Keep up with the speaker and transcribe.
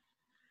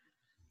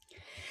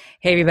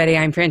Hey, everybody,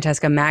 I'm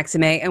Francesca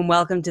Maxime, and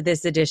welcome to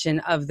this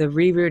edition of the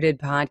Rerooted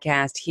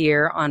podcast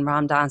here on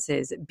Ram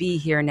Dass's Be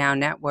Here Now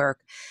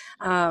network.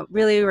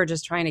 Really, we're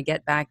just trying to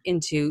get back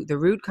into the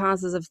root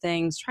causes of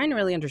things, trying to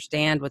really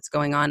understand what's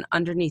going on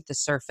underneath the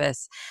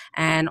surface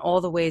and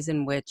all the ways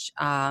in which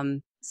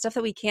stuff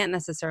that we can't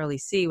necessarily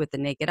see with the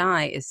naked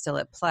eye is still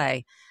at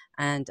play,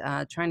 and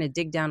trying to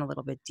dig down a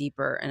little bit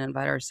deeper and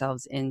invite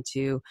ourselves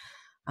into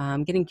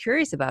getting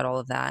curious about all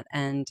of that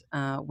and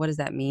what does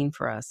that mean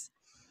for us.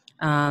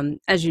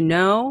 As you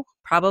know,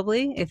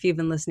 probably, if you've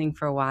been listening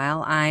for a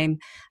while, I'm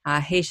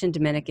Haitian,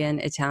 Dominican,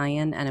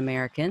 Italian, and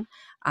American.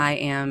 I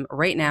am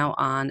right now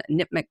on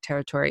Nipmuc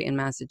territory in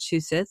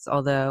Massachusetts,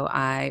 although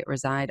I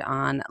reside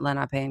on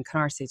Lenape and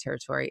Canarsie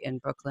territory in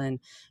Brooklyn,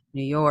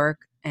 New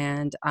York.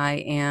 And I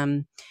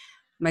am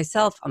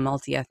myself a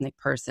multi-ethnic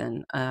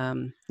person.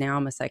 Now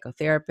I'm a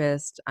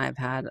psychotherapist. I've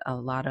had a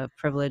lot of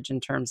privilege in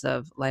terms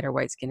of lighter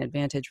white skin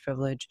advantage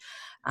privilege.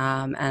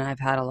 And I've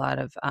had a lot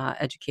of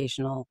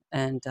educational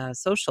and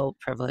social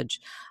privilege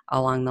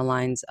along the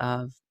lines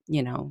of,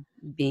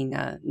 being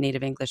a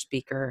native English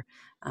speaker,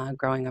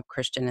 growing up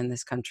Christian in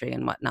this country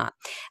and whatnot.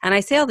 And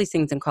I say all these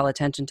things and call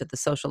attention to the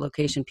social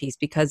location piece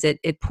because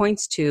it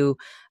points to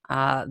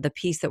the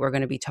piece that we're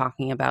going to be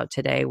talking about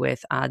today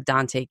with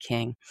Dante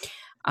King.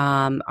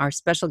 Our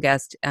special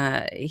guest,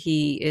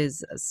 he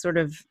is sort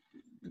of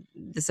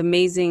this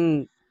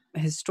amazing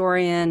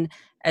historian,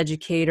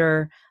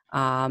 educator,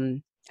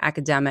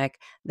 academic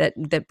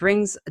that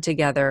brings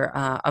together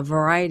a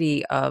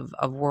variety of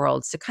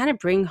worlds to kind of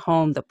bring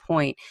home the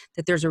point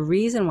that there's a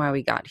reason why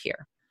we got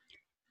here.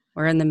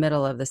 We're in the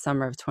middle of the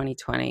summer of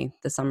 2020,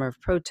 the summer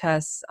of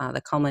protests,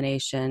 the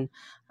culmination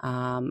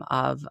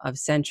of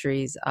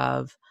centuries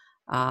of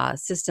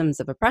systems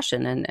of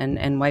oppression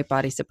and white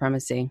body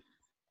supremacy.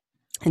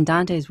 And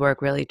Dante's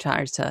work really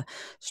tries to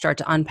start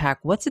to unpack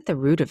what's at the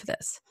root of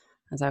this,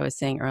 as I was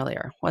saying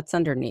earlier. What's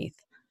underneath?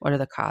 What are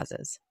the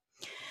causes?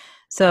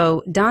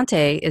 So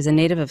Dante is a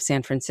native of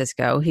San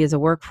Francisco. He is a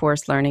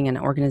workforce learning and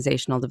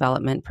organizational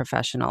development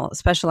professional,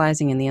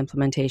 specializing in the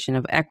implementation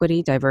of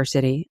equity,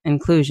 diversity,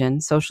 inclusion,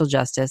 social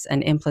justice,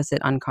 and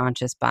implicit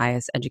unconscious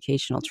bias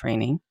educational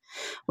training,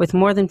 with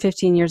more than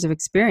 15 years of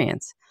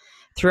experience.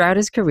 Throughout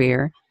his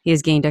career, he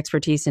has gained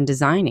expertise in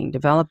designing,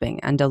 developing,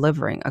 and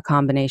delivering a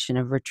combination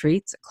of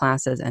retreats,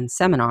 classes, and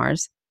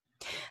seminars.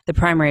 The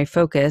primary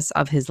focus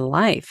of his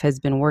life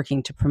has been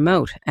working to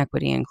promote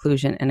equity,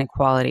 inclusion, and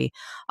equality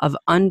of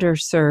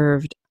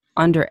underserved,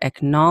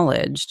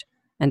 underacknowledged,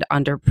 and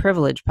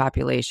underprivileged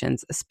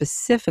populations,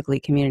 specifically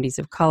communities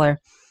of color,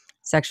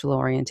 sexual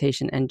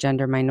orientation, and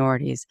gender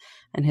minorities.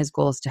 And his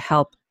goal is to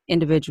help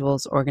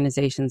individuals,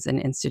 organizations,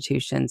 and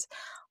institutions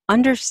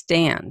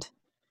understand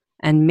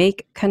and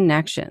make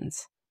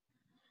connections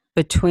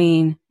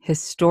between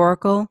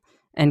historical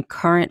and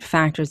current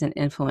factors and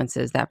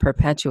influences that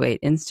perpetuate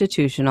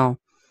institutional,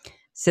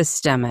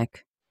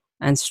 systemic,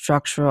 and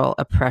structural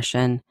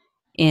oppression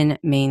in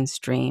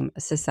mainstream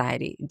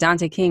society.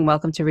 Dante King,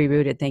 welcome to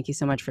Rerooted. Thank you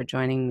so much for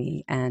joining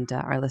me and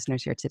our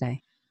listeners here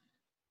today.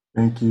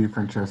 Thank you,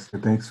 Francesca.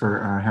 Thanks for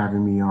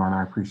having me on.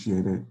 I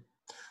appreciate it.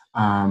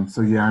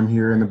 I'm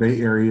here in the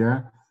Bay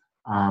Area.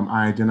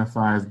 I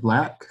identify as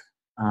Black,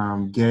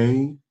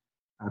 gay,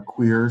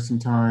 queer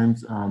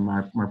sometimes.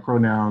 My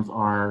pronouns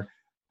are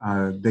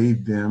they,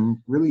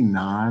 them, really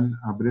non,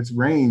 but it's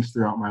ranged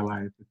throughout my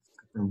life. It's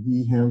from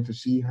he, him to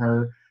she,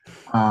 her.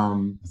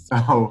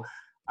 So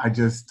I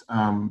just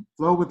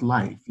flow with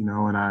life,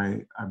 and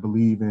I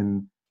believe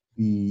in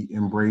the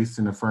embrace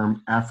and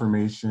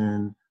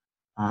affirmation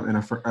and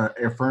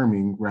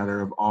affirming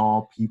rather of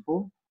all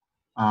people,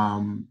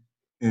 and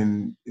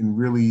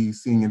really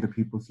seeing into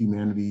people's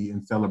humanity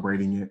and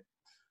celebrating it.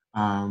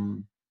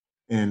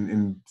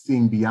 And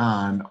seeing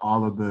beyond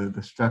all of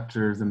the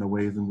structures and the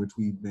ways in which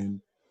we've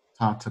been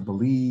taught to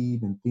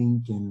believe and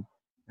think and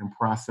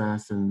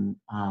process and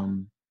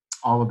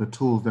all of the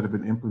tools that have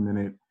been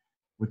implemented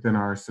within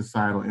our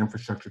societal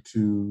infrastructure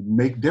to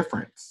make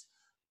difference.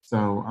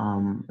 So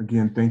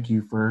again, thank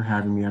you for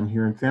having me. I'm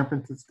here in San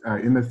Francisco,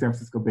 in the San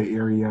Francisco Bay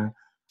Area,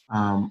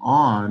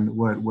 on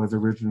what was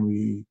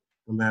originally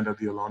the land of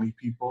the Ohlone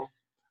people.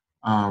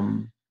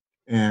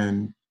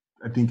 And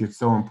I think it's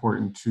so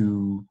important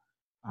to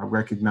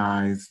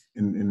recognize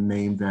and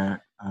name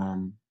that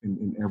on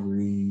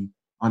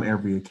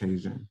every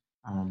occasion.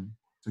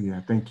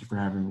 Thank you for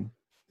having me.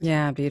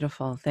 Yeah,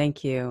 beautiful.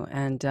 Thank you.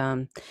 And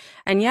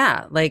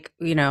yeah, I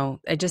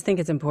just think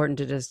it's important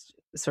to just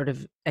sort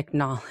of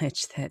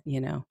acknowledge that,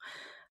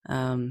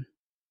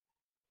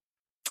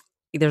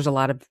 there's a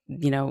lot of,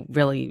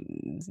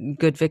 really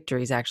good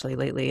victories actually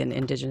lately in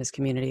Indigenous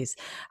communities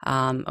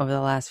over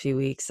the last few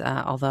weeks,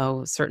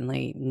 although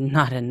certainly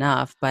not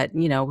enough, but,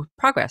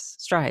 progress,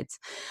 strides.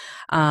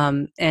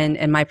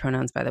 And my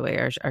pronouns, by the way,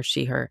 are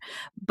she, her.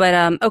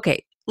 But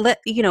okay,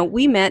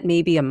 we met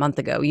maybe a month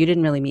ago. You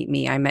didn't really meet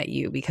me. I met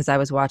you because I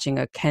was watching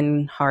a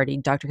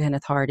Dr.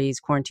 Kenneth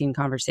Hardy's Quarantine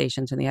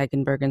Conversations from the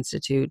Eichenberg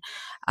Institute,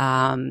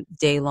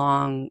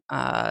 day-long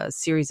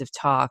series of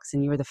talks,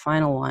 and you were the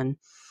final one.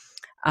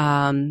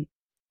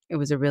 it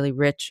was a really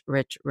rich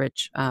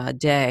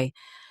day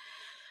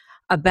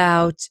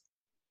about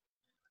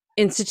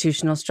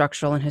institutional,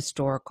 structural, and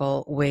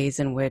historical ways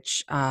in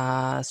which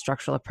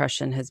structural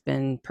oppression has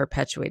been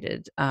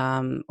perpetuated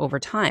over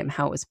time,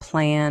 how it was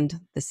planned,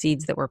 the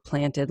seeds that were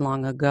planted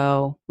long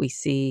ago, we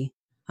see,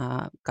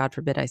 God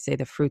forbid I say,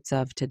 the fruits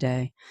of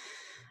today.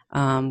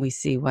 We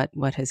see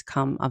what has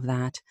come of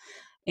that.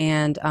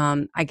 And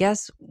I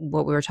guess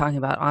what we were talking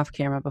about off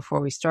camera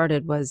before we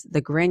started was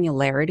the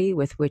granularity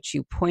with which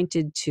you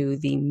pointed to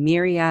the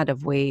myriad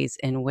of ways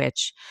in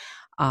which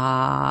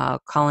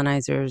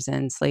colonizers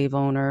and slave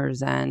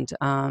owners and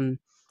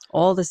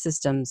all the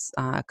systems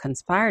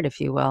conspired, if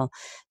you will,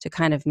 to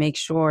kind of make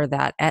sure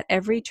that at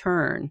every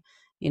turn,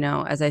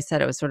 as I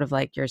said, it was sort of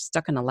like you're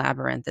stuck in a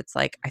labyrinth. It's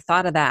like, I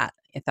thought of that.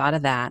 I thought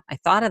of that. I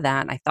thought of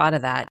that. I thought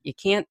of that. You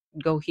can't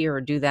go here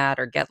or do that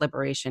or get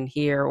liberation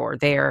here or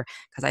there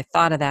because I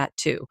thought of that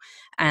too.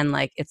 And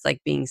like, it's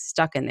like being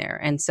stuck in there.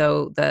 And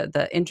so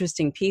the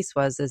interesting piece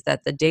is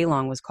that the day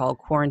long was called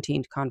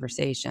Quarantined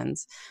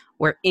Conversations.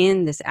 We're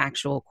in this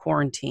actual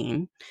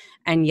quarantine.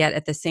 And yet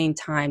at the same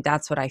time,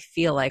 that's what I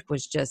feel like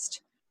was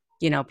just,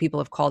 people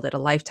have called it a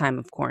lifetime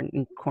of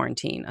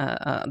quarantine.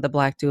 The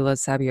Black doula,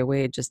 Sabia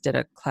Wade, just did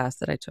a class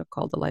that I took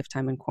called A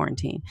Lifetime in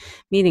Quarantine,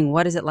 meaning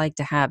what is it like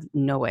to have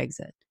no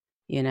exit?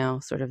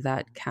 Sort of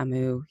that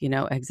Camus,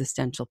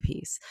 existential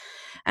piece.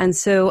 And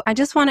so I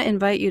just want to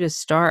invite you to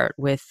start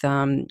with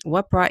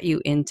what brought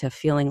you into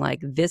feeling like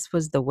this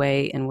was the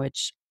way in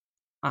which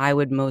I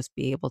would most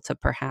be able to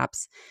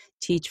perhaps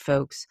teach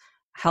folks,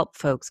 help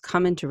folks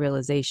come into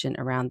realization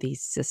around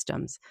these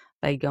systems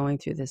by going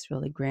through this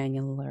really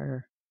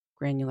granular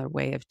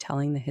way of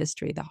telling the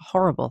history, the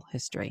horrible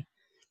history.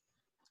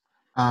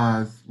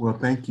 Well,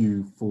 thank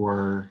you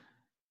for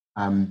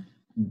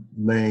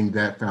laying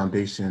that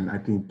foundation. I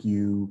think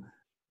you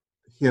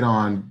hit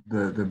on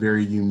the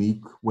very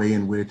unique way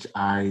in which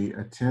I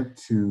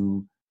attempt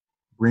to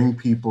bring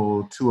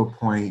people to a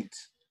point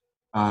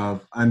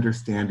of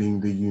understanding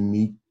the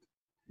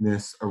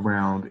uniqueness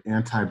around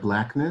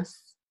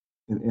anti-Blackness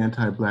and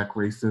anti-Black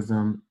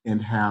racism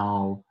and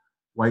how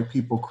white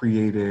people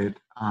created,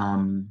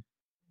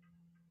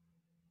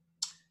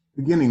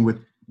 beginning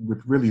with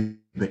really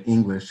the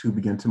English, who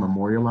began to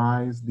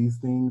memorialize these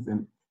things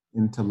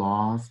into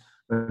laws,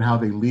 but how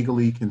they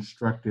legally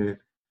constructed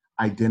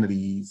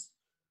identities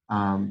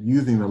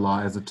using the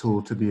law as a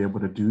tool to be able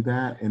to do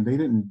that. And they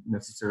didn't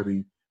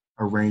necessarily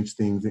arrange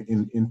things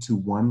into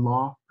one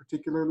law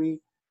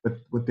particularly, but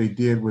what they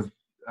did was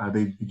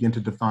they began to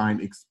define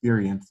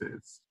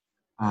experiences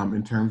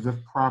in terms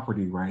of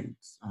property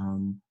rights,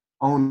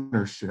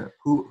 ownership,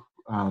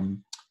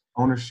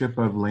 ownership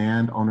of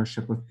land,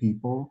 ownership of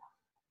people.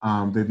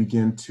 They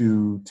begin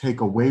to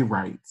take away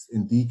rights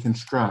and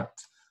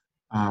deconstruct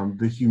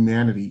the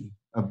humanity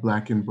of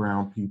Black and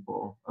brown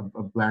people,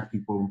 of Black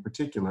people in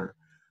particular,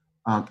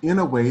 in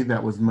a way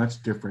that was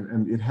much different.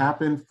 And it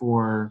happened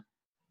for,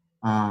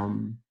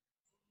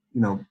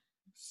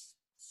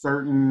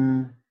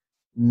 certain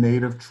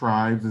Native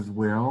tribes as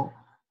well,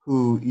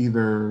 who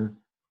either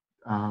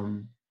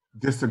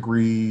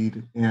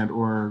disagreed and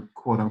or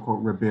quote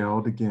unquote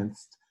rebelled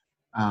against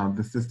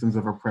the systems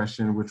of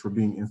oppression which were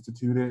being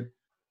instituted.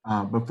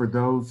 But for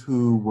those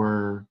who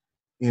were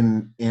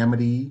in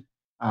amity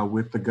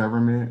with the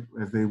government,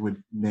 as they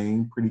would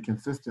name pretty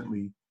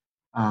consistently,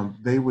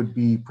 they would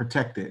be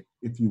protected,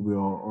 if you will,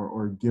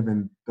 or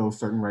given those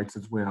certain rights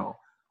as well.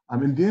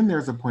 And then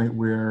there's a point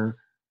where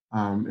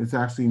it's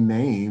actually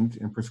named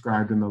and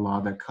prescribed in the law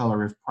that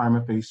color is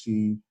prima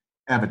facie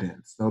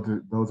evidence.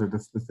 Those are the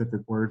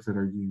specific words that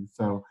are used.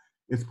 So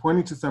it's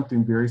pointing to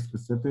something very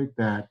specific,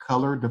 that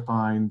color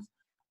defines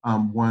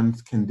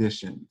one's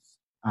conditions.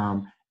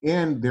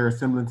 And there are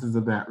semblances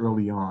of that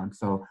early on.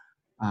 So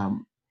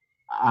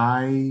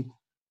I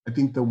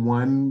think the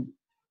one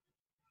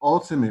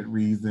ultimate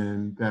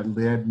reason that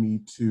led me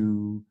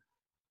to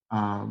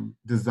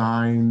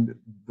design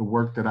the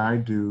work that I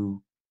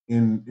do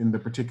in the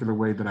particular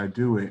way that I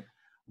do it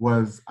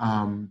was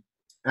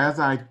as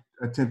I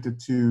attempted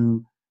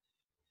to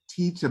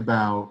teach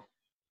about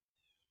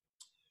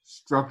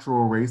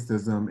structural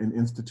racism and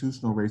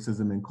institutional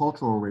racism and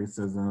cultural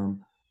racism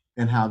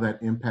and how that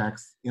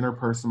impacts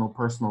interpersonal,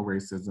 personal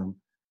racism.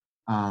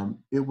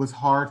 It was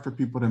hard for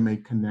people to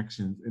make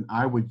connections, and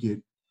I would get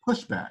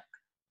pushback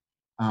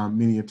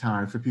many a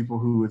time for people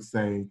who would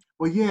say,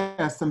 well,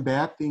 yeah, some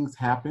bad things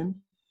happened.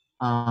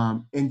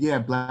 And yeah,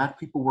 Black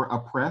people were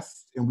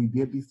oppressed and we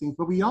did these things,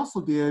 but we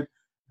also did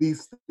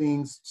these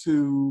things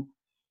to,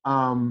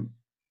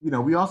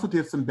 we also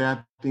did some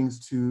bad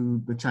things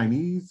to the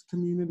Chinese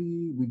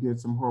community. We did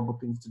some horrible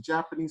things to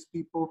Japanese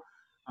people.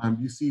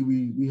 You see,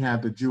 we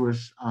had the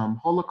Jewish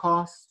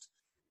Holocaust.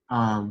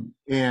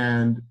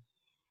 And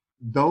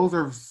those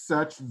are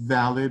such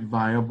valid,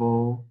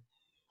 viable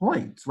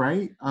points,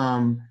 right?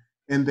 And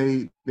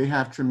they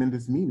have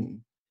tremendous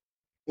meaning.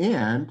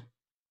 And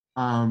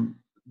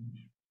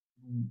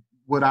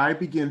what I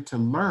begin to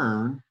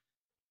learn,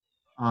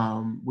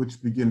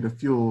 which began to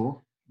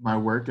fuel my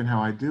work and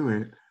how I do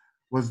it,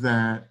 was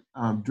that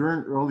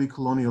during early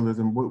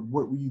colonialism,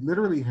 what we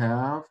literally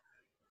have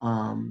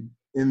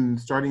in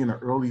starting in the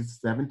early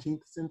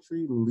 17th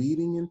century,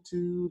 leading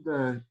into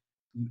the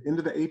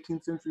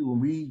 18th century, when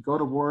we go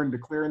to war and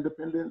declare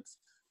independence,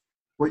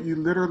 what you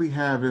literally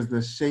have is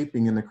the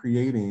shaping and the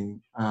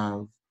creating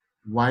of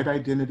white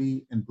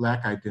identity and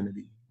Black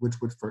identity, which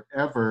would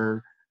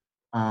forever,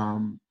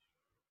 um,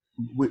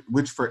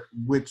 which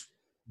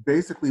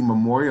basically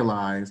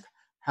memorialized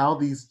how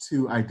these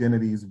two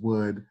identities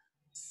would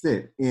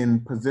sit in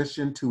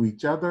position to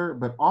each other,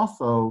 but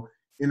also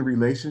in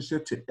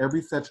relationship to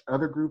every such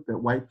other group that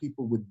white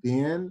people would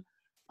then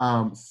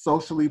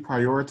socially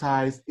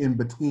prioritize in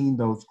between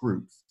those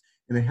groups.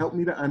 And it helped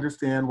me to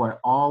understand why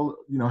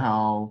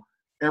how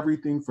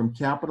everything from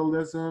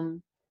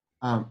capitalism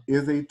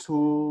is a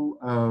tool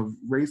of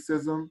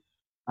racism,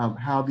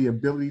 how the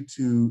ability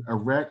to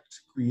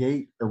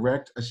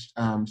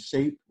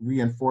shape,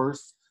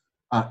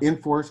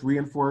 enforce,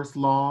 reinforce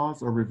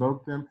laws or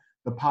revoke them,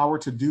 the power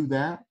to do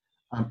that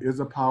is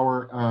a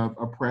power of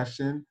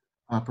oppression,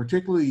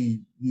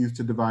 particularly used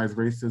to devise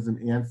racism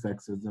and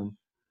sexism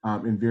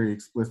in very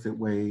explicit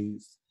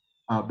ways.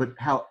 But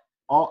how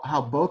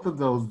both of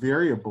those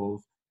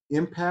variables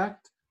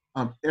impact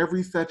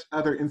every such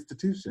other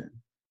institution.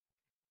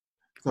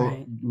 So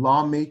Right.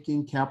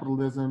 lawmaking,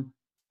 capitalism,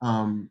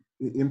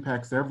 it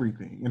impacts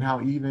everything, and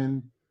how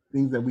even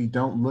things that we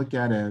don't look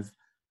at as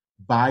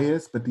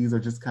bias, but these are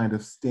just kind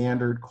of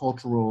standard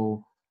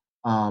cultural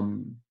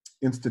um,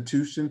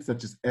 institutions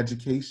such as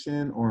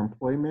education or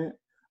employment,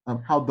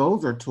 how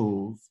those are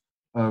tools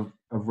of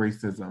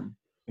racism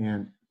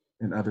and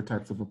other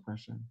types of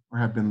oppression, or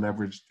have been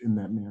leveraged in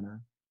that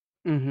manner.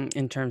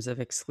 In terms of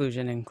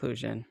exclusion,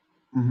 inclusion.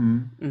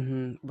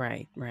 Mm-hmm.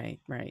 Right, right,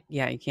 right.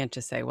 Yeah, you can't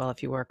just say, well,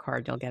 if you work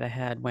hard, you'll get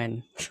ahead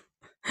when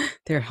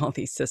there are all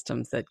these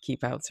systems that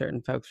keep out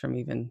certain folks from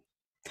even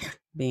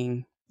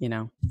being,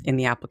 in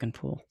the applicant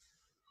pool.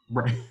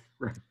 Right,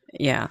 right.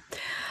 Yeah.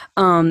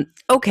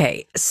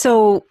 Okay.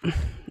 So,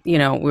 we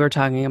were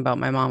talking about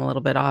my mom a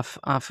little bit off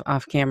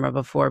camera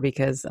before,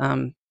 because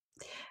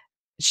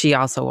she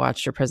also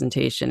watched your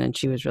presentation and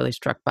she was really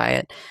struck by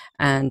it.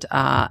 And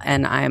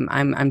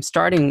I'm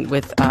starting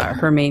with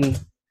her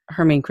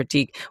main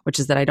critique, which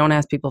is that I don't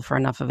ask people for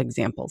enough of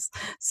examples.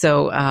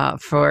 So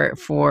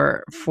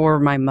for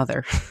my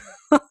mother,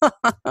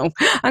 I'm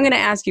going to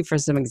ask you for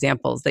some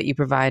examples that you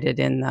provided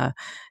in the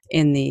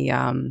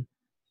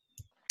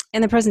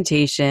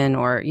presentation,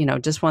 or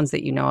just ones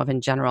that of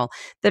in general,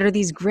 that are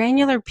these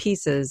granular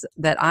pieces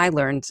that I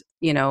learned,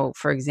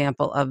 for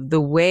example, of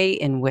the way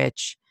in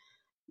which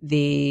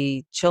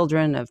the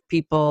children of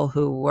people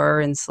who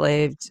were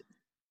enslaved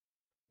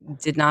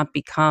did not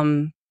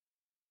become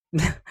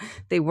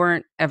they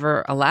weren't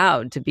ever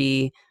allowed to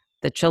be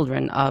the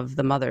children of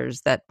the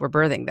mothers that were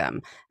birthing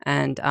them,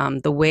 and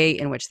the way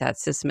in which that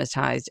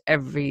systematized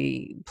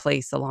every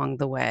place along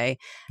the way,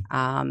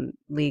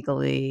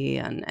 legally,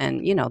 and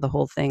the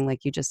whole thing,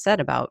 like you just said,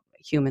 about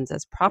humans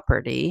as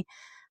property,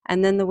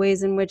 and then the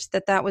ways in which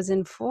that was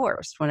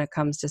enforced when it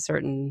comes to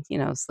certain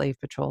slave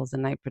patrols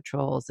and night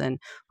patrols, and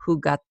who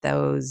got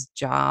those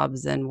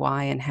jobs and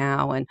why and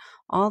how, and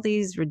all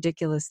these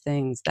ridiculous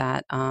things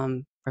that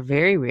are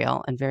very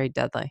real and very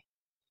deadly.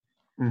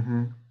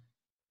 Mm-hmm.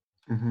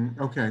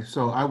 Mm-hmm. Okay,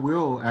 so I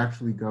will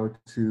actually go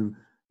to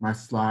my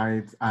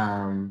slides.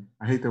 I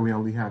hate that we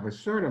only have a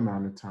short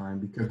amount of time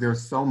because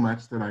there's so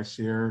much that I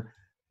share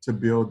to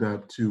build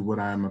up to what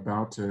I'm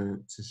about to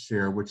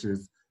share, which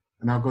is,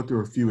 and I'll go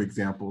through a few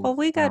examples. Well,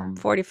 we got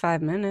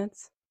 45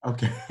 minutes.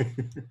 Okay.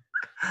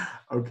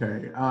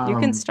 Okay. You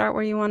can start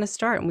where you want to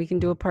start, and we can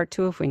do a part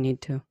 2 if we need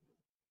to.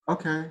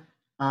 Okay.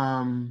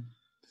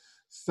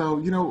 So,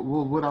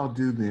 well, what I'll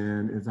do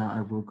then is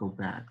I will go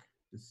back.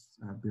 Just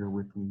bear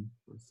with me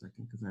for a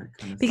second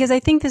because I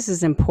think this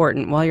is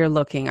important. While you're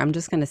looking, I'm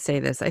just going to say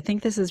this. I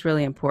think this is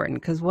really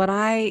important because what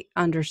I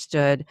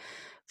understood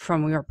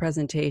from your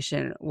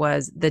presentation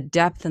was the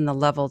depth and the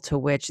level to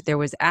which there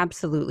was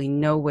absolutely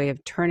no way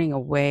of turning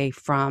away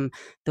from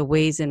the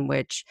ways in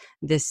which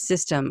this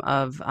system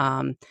of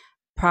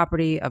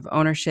property, of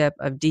ownership,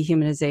 of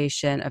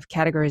dehumanization, of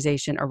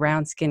categorization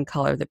around skin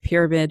color, the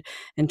pyramid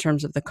in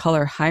terms of the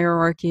color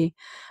hierarchy,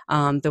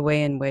 the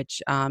way in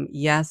which,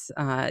 yes,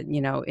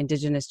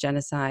 indigenous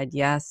genocide,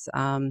 yes,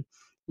 like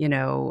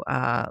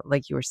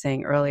you were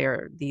saying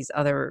earlier, these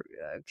other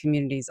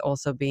communities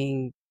also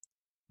being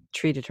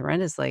treated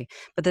horrendously,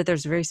 but that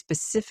there's a very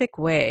specific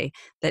way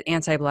that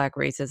anti-Black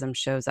racism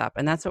shows up.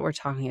 And that's what we're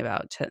talking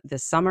about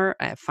this summer,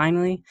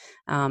 finally,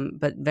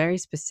 but very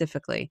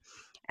specifically.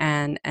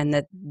 And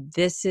that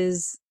this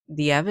is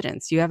the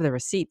evidence. You have the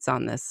receipts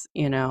on this,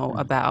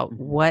 about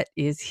what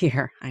is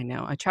here. I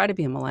know. I try to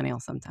be a millennial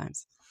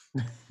sometimes.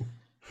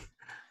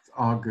 It's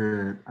all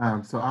good.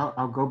 So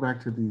I'll go back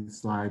to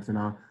these slides and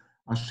I'll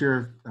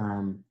share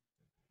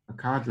a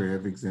cadre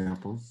of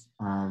examples.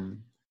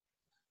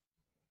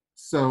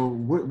 So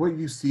what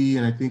you see,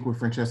 and I think what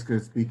Francesca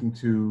is speaking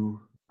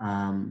to,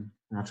 and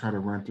I'll try to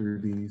run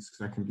through these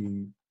because I can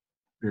be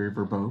very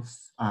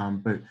verbose.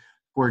 But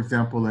for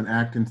example, an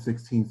act in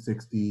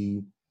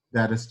 1660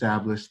 that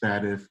established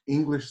that if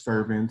English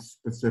servants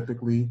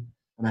specifically,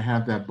 and I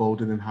have that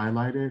bolded and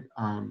highlighted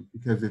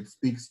because it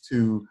speaks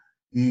to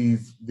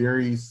these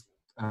very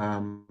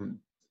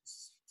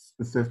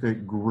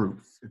specific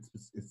groups.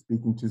 It's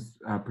speaking to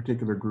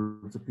particular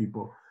groups of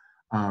people.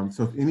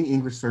 So if any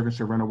English servant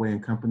should run away in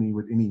company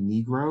with any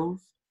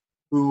Negroes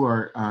who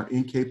are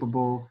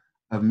incapable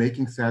of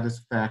making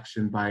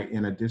satisfaction by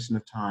an addition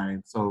of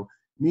time. So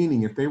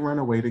meaning if they run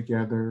away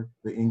together,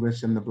 the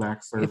English and the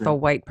Black servant. If a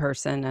white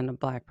person and a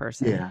Black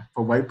person. Yeah, if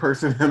a white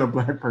person and a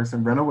Black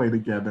person run away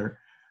together,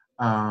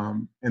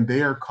 and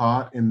they are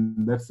caught,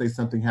 and let's say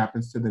something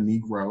happens to the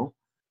Negro,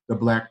 the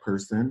Black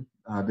person,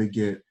 they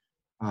get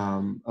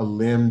a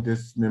limb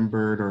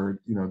dismembered, or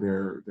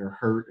they're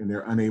hurt and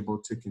they're unable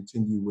to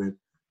continue with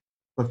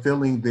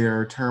fulfilling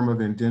their term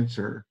of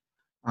indenture.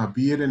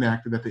 Be it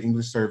enacted that the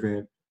English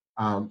servant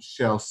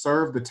shall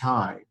serve the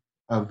time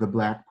of the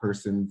Black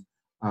person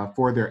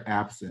for their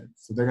absence.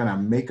 So they're going to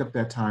make up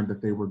that time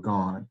that they were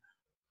gone.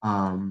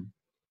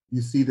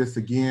 You see this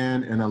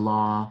again in a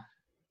law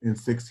in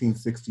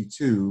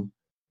 1662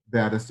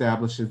 that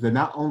establishes that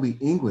not only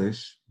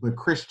English, but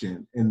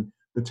Christian, and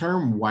the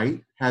term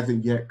white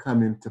hasn't yet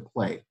come into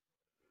play.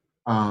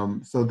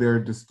 So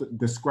they're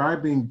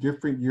describing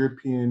different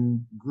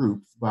European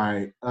groups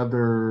by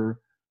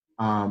other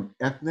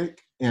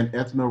ethnic and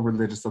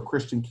ethno-religious. So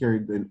Christian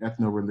carried an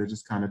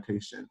ethno-religious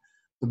connotation.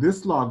 So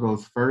this law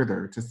goes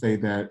further to say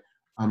that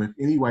if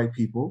any white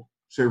people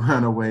should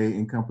run away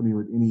in company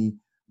with any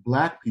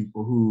Black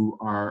people who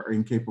are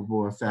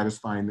incapable of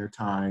satisfying their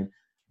time,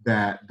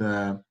 that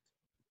the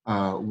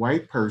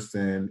white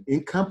person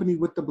in company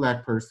with the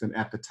Black person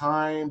at the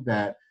time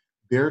that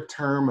their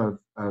term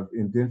of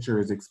indenture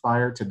is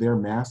expired to their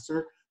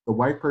master, the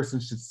white person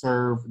should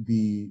serve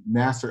the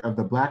master of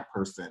the Black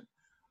person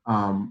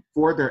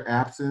for their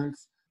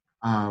absence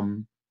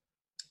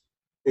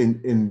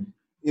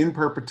in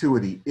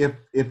perpetuity, if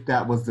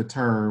that was the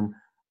term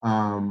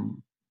of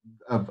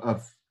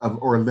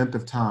or length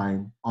of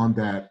time on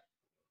that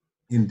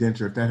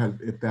indenture,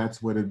 if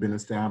that's what had been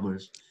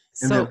established.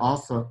 And then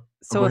also,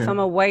 so if I'm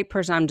a white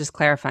person, I'm just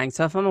clarifying.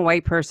 So if I'm a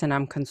white person,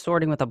 I'm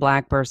consorting with a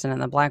Black person,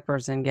 and the Black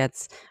person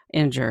gets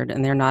injured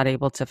and they're not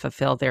able to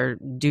fulfill their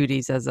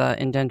duties as an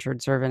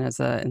indentured servant,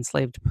 as an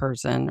enslaved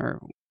person, or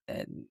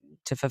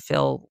to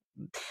fulfill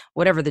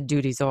whatever the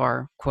duties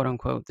are, quote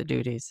unquote, the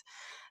duties,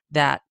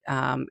 that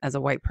as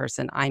a white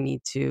person, I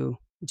need to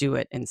do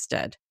it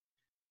instead.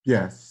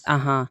 Yes.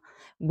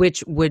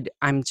 Which would,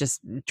 I'm just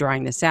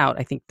drawing this out.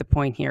 I think the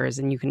point here is,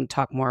 and you can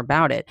talk more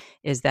about it,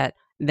 is that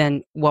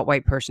then what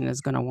white person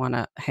is going to want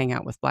to hang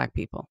out with Black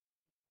people?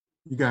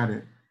 You got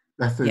it.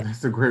 That's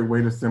a great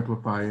way to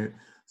simplify it.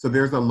 So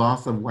there's a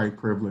loss of white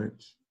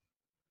privilege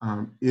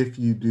if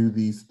you do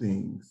these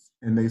things.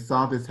 And they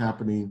saw this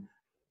happening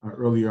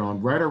earlier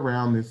on. Right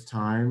around this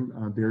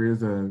time, there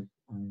is a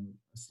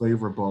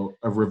slave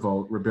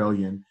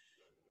rebellion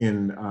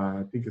in,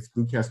 I think it's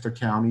Gloucester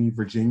County,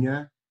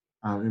 Virginia,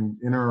 in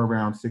or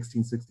around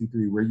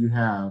 1663, where you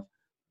have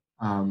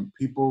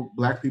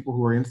Black people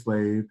who are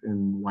enslaved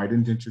and white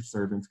indentured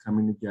servants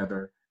coming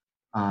together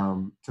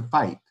to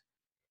fight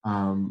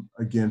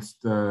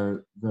against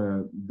the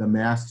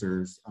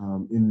masters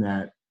in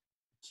that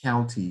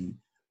county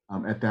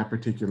at that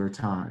particular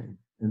time.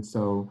 And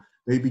so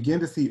they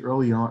begin to see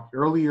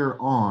earlier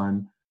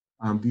on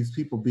these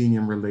people being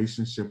in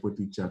relationship with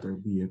each other,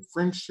 be it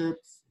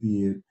friendships,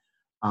 be it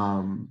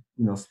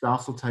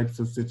spousal types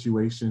of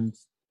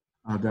situations.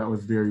 That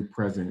was very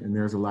present, and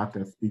there's a lot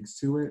that speaks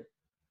to it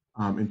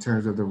in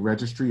terms of the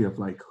registry of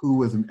like who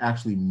was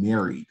actually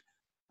married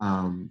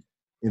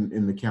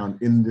in the county,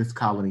 in this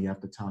colony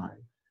at the time.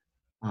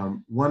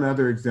 One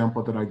other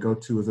example that I go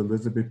to is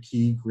Elizabeth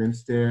Key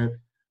Grinstead,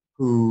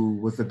 who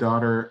was the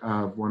daughter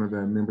of one of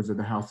the members of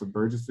the House of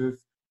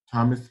Burgesses,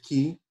 Thomas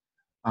Key.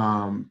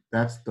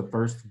 That's the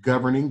first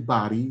governing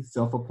body,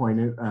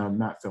 self-appointed,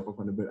 not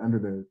self-appointed, but under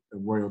the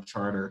Royal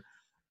Charter,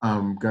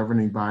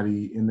 governing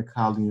body in the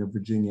colony of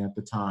Virginia at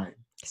the time.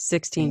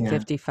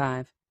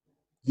 1655.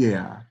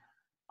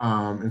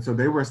 And so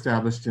they were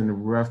established in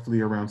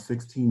roughly around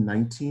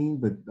 1619,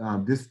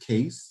 but this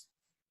case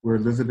where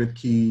Elizabeth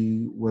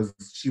Key was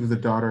a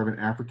daughter of an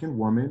African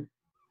woman,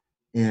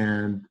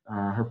 and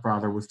her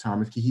father was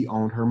Thomas Key. He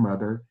owned her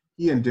mother.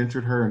 He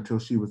indentured her until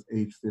she was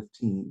age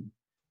 15.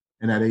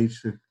 And at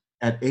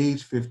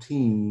age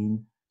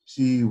 15,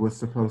 she was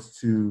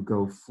supposed to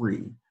go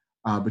free.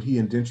 But he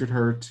indentured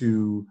her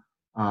to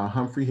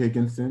Humphrey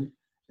Higginson,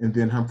 and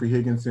then Humphrey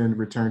Higginson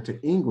returned to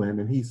England,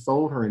 and he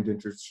sold her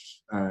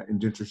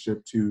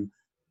indentureship to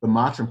the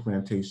Mottram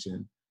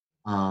plantation.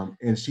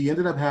 And she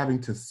ended up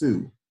having to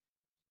sue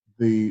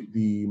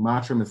the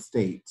Mottram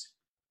estate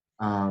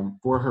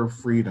for her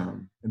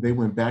freedom. And they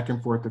went back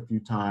and forth a few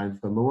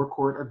times. The lower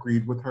court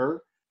agreed with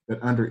her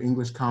that under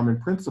English common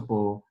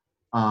principle,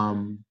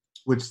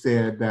 which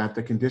said that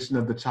the condition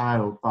of the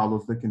child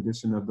follows the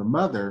condition of the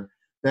mother,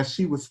 that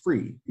she was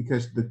free,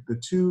 because the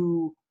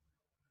two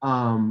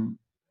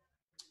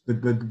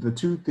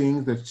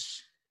things that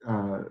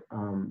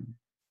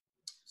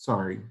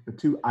the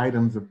two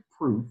items of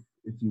proof,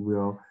 if you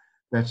will,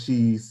 that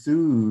she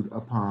sued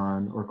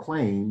upon or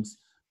claims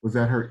was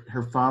that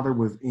her father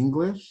was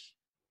English,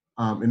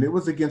 and it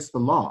was against the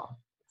law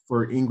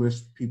for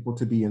English people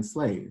to be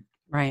enslaved.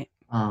 Right.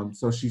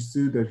 So she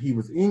sued that he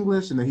was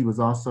English and that he was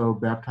also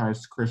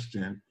baptized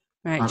Christian.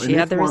 Right. She And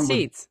had if the one was,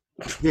 receipts.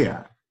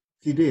 yeah,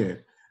 she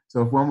did.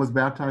 So if one was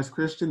baptized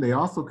Christian, they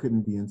also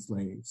couldn't be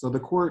enslaved. So the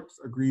courts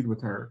agreed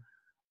with her.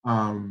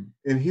 And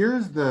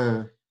here's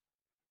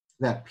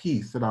that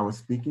piece that I was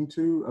speaking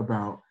to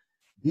about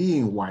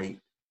being white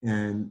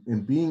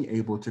and being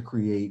able to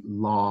create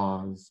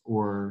laws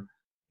or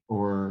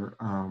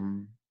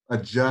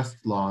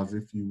adjust laws,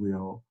 if you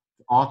will,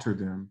 alter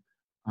them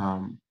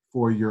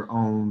for your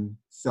own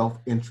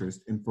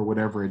self-interest and for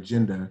whatever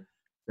agenda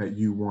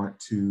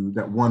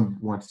that one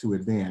wants to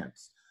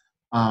advance.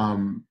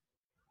 Um,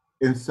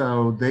 and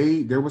so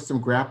there was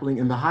some grappling,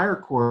 and the higher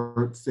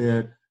court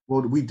said,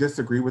 well, we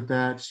disagree with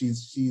that.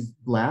 She's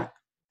Black.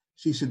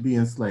 She should be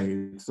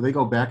enslaved. So they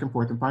go back and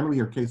forth, and finally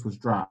her case was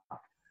dropped.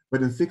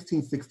 But in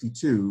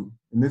 1662,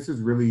 and this is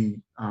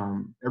really,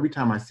 every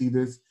time I see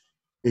this,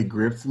 it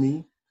grips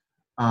me.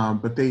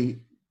 But they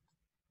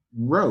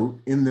wrote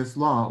in this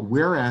law,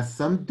 whereas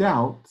some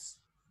doubts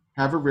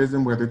have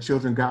arisen whether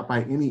children got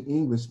by any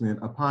Englishman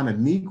upon a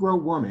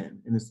Negro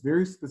woman, and it's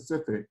very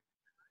specific,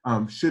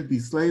 should be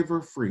slave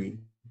or free,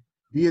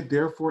 be it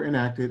therefore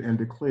enacted and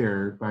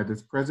declared by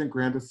this present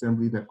Grand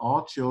Assembly that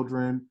all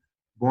children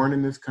born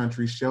in this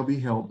country shall be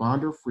held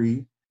bond or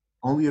free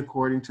only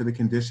according to the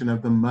condition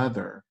of the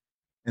mother,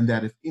 and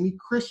that if any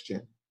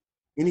Christian,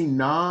 any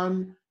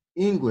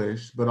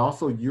non-English, but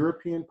also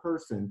European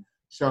person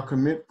shall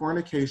commit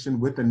fornication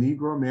with a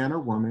Negro man or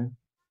woman,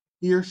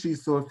 he or she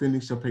so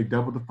offending shall pay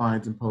double the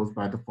fines imposed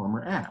by the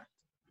former act.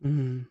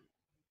 Mm-hmm.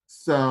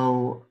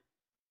 So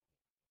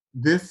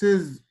this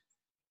is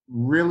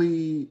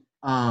really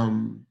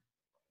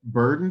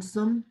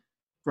burdensome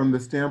from the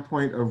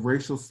standpoint of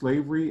racial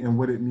slavery and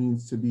what it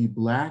means to be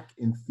Black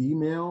and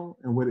female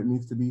and what it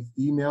means to be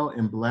female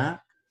and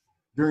Black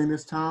during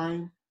this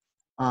time.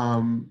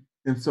 And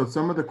so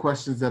some of the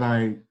questions that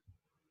I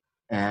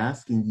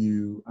ask, and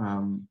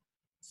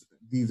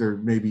these are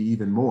maybe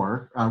even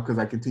more because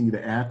I continue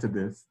to add to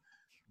this,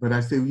 but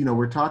I say,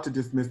 we're taught to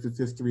dismiss this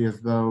history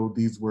as though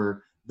these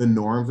were the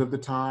norms of the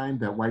time,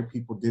 that white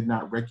people did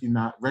not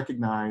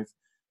recognize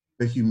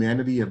the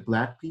humanity of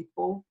Black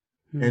people,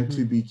 mm-hmm. and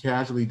to be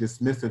casually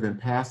dismissive and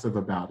passive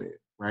about it,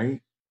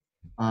 right?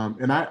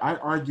 And I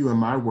argue in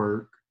my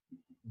work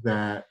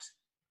that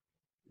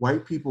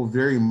white people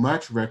very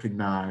much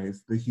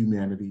recognize the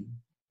humanity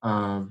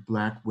of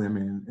Black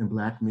women and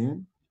Black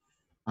men.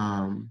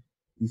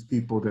 These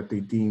people that they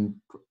deem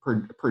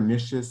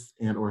pernicious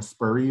and or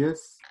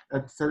spurious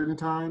at certain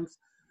times.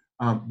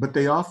 But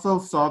they also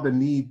saw the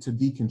need to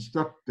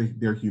deconstruct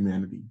their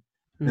humanity.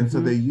 Mm-hmm. And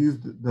so they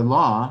used the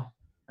law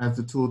as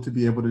a tool to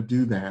be able to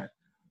do that.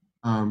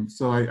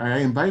 So I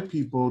invite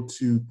people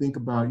to think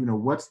about,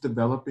 what's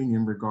developing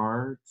in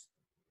regards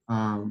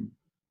from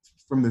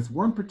this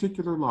one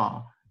particular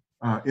law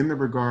in the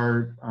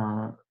regard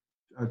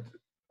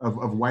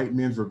of white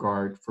men's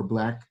regard for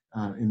Black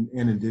and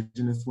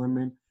Indigenous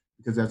women,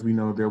 because as we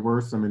know, there were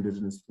some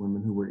Indigenous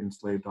women who were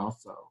enslaved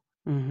also.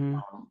 Mm-hmm.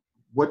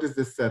 What does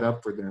this set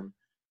up for them?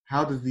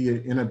 How does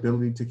the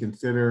inability to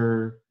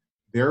consider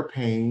their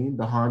pain,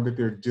 the harm that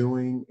they're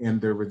doing,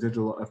 and their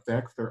residual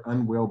effects, their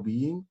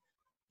unwell-being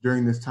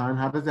during this time,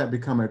 how does that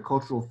become a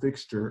cultural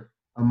fixture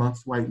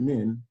amongst white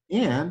men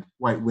and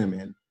white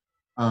women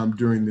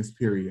during this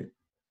period?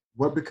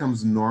 What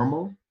becomes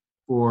normal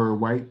for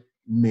white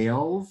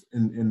males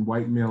and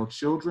white male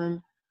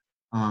children?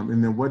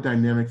 And then what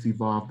dynamics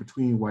evolve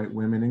between white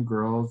women and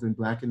girls and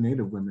Black and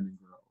Native women and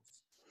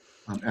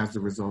girls as a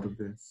result of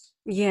this?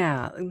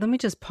 Yeah, let me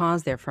just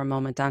pause there for a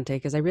moment, Dante,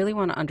 because I really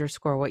want to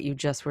underscore what you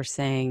just were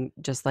saying,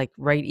 just like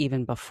right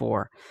even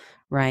before,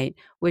 right?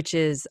 Which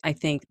is, I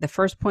think the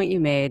first point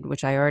you made,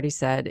 which I already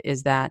said,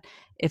 is that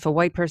if a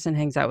white person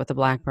hangs out with a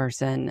Black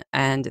person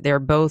and they're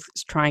both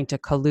trying to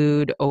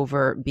collude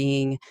over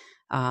being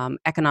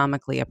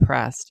economically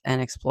oppressed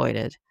and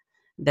exploited,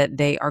 that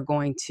they are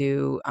going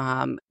to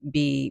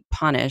be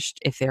punished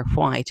if they're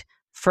white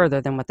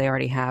further than what they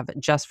already have,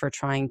 just for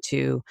trying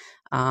to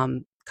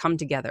come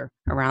together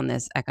around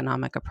this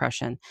economic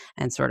oppression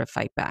and sort of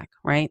fight back,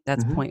 right?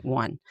 That's mm-hmm. Point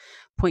one.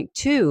 Point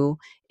two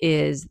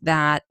is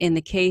that in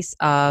the case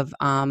of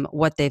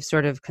what they've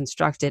sort of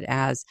constructed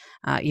as,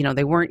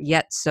 they weren't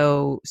yet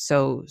so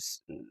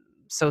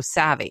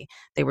savvy.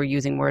 They were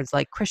using words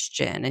like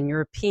Christian and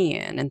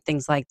European and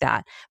things like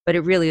that, but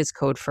it really is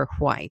code for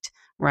white,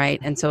 right?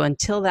 And so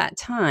until that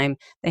time,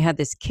 they had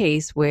this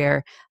case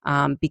where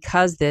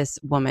because this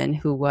woman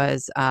who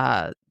was,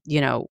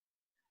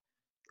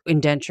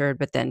 indentured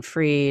but then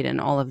freed and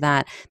all of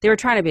that, they were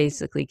trying to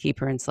basically keep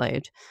her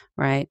enslaved,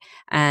 right?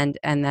 And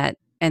that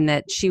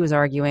she was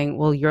arguing,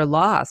 well, your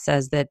law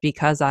says that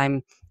because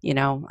I'm,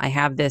 I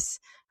have this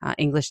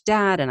English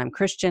dad and I'm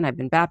Christian, I've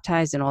been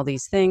baptized and all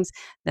these things,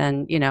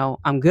 then,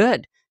 I'm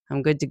good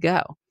to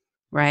go,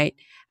 right?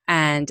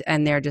 And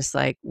they're just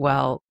like,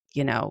 well,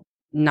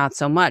 not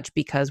so much,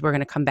 because we're going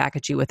to come back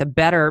at you with a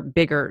better,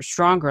 bigger,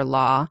 stronger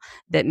law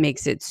that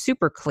makes it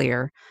super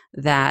clear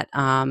that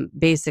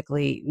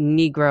basically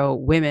Negro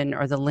women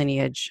are the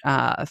lineage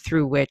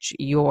through which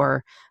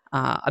your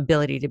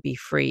ability to be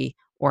free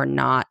or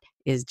not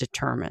is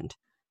determined.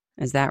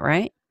 Is that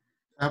right?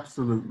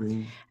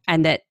 Absolutely.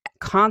 And that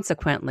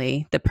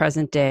consequently, the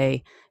present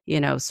day,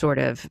 sort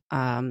of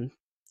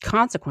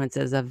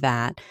consequences of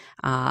that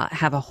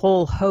have a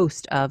whole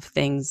host of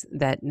things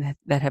that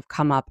have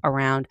come up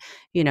around,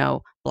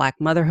 Black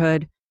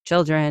motherhood,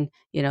 children,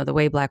 the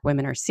way Black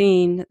women are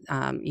seen,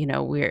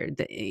 we're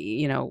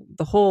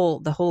the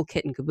whole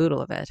kit and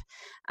caboodle of it,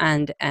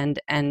 and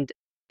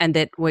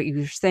that what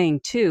you're saying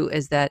too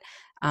is that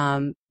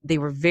they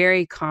were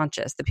very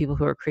conscious, the people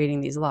who are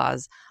creating these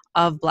laws,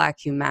 of Black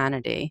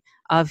humanity,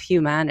 of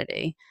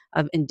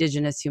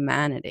indigenous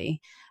humanity,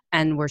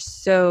 and were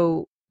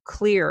so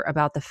clear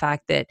about the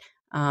fact that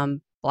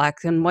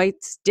Blacks and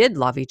whites did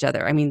love each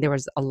other. I mean, there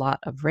was a lot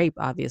of rape,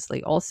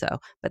 obviously, also,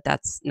 but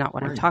that's not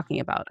what I'm Right. talking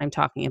about. I'm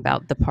talking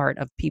about the part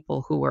of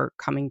people who were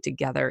coming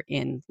together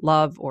in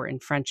love or in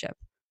friendship,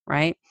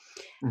 right?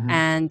 Mm-hmm.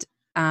 And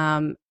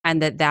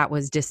that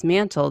was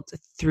dismantled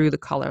through the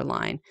color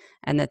line,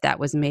 and that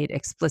was made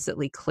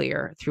explicitly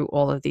clear through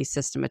all of these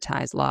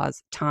systematized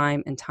laws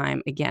time and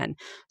time again.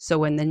 So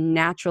when the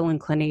natural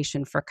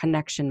inclination for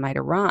connection might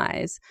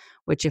arise,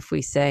 which if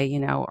we say,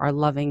 our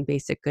loving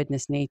basic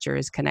goodness nature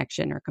is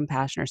connection or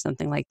compassion or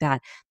something like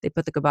that, they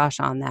put the kibosh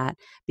on that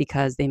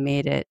because they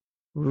made it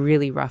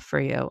really rough for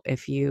you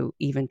if you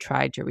even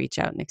tried to reach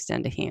out and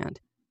extend a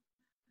hand.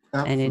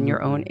 And in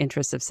your own Absolutely.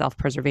 interest of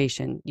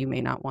self-preservation, you may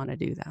not want to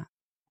do that.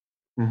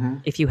 Mm-hmm.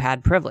 If you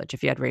had privilege,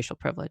 if you had racial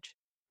privilege,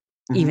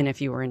 Mm-hmm. even if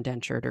you were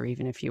indentured or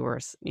even if you were,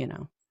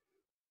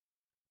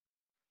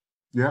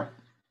 Yeah.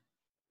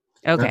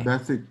 Okay.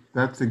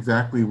 That's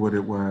exactly what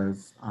it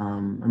was. I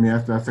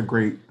mean, that's a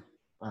great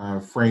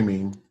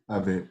framing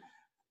of it,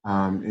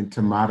 and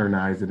to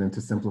modernize it and to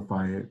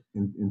simplify it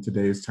in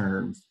today's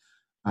terms,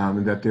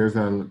 and that there's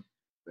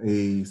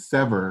a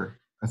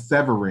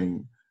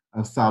severing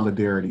of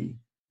solidarity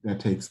that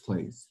takes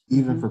place,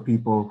 even for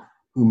people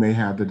who may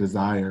have the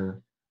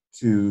desire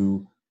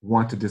to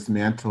want to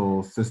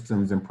dismantle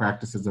systems and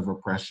practices of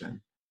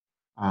oppression.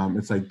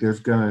 It's like it's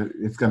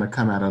gonna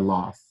come at a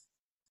loss,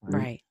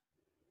 right? Right.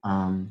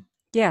 Um,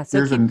 Yeah. So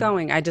there's keep a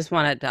going. I just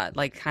wanted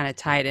to kind of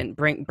tie it in,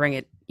 bring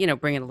it,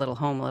 bring it a little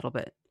home a little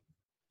bit.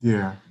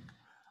 Yeah.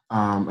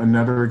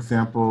 Another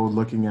example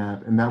looking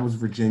at, and that was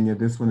Virginia.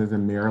 This one is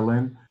in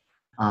Maryland,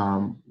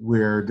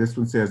 where this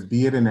one says,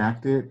 be it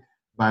enacted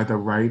by the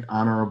right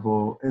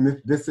honorable, and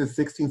this is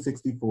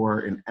 1664,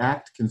 an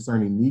act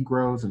concerning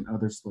Negroes and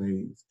other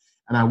slaves.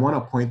 And I want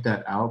to point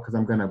that out because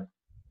I'm going to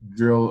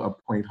drill a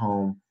point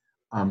home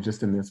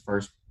just in this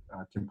first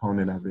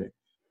component of it.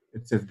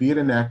 It says, be it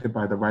enacted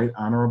by the right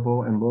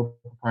honorable and Lord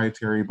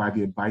Proprietary by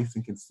the advice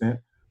and consent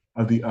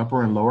of the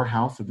upper and lower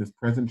house of this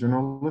present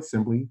General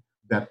Assembly,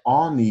 that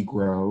all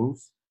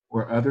Negroes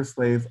or other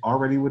slaves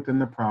already within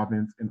the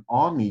province, and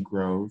all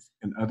Negroes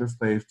and other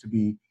slaves to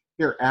be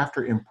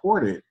hereafter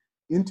imported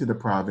into the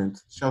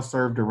province, shall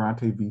serve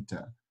durante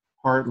vita,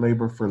 hard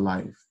labor for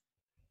life.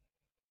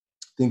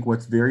 I think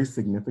what's very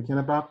significant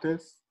about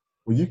this,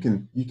 well, you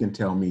can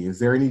tell me, is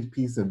there any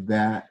piece of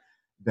that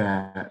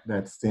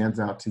stands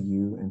out to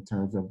you in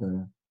terms of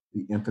the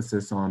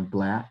emphasis on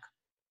Black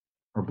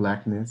or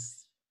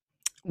Blackness?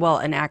 Well,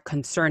 an act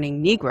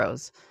concerning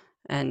Negroes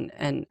and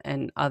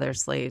other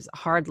slaves,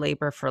 hard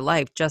labor for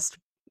life. Just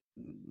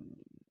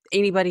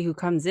anybody who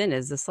comes in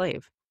is a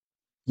slave.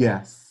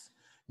 Yes,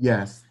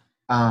 yes.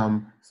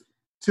 Um,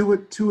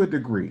 to a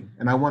degree,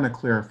 and I want to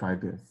clarify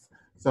this.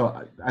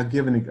 So I've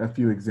given a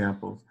few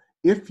examples.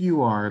 If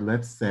you are,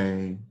 let's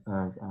say,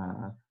 of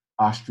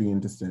Austrian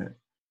descent,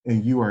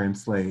 and you are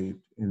enslaved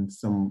in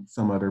some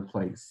other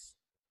place,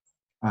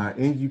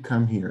 and you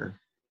come here,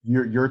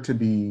 you're to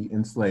be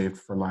enslaved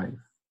for life.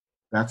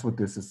 That's what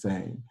this is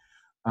saying.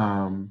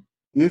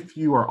 If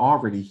you are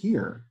already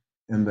here,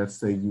 and let's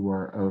say you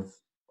are of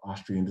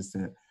Austrian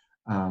descent,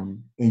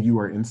 and you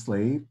are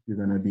enslaved, you're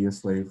going to be a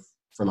slave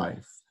for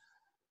life.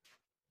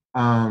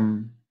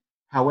 Um,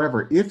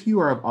 However, if you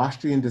are of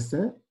Austrian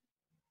descent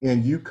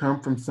and you come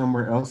from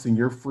somewhere else and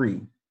you're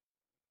free,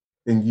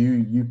 and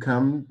you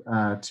come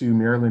to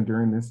Maryland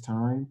during this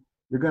time,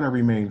 you're going to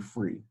remain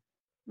free.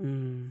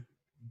 Mm.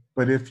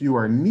 But if you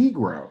are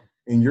Negro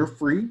and you're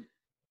free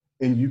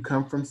and you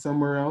come from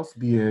somewhere else,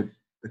 be it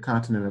the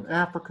continent of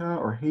Africa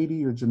or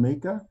Haiti or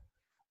Jamaica,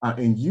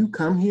 and you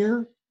come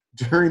here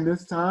during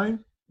this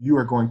time, you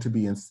are going to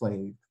be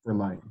enslaved for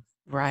life.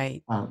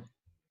 Right. Um,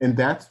 and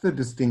that's the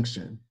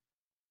distinction.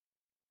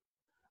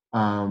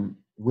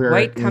 Where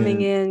White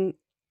coming in, in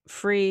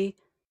free,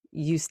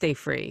 you stay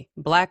free.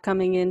 Black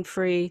coming in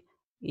free,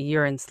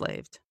 you're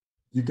enslaved.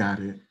 you got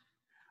it.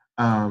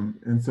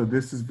 And so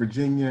this is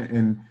Virginia.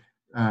 And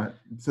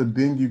so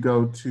then you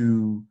go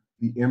to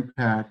the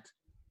impact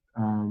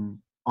on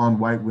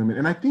white women.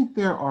 And I think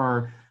there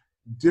are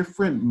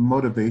different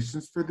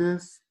motivations for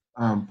this.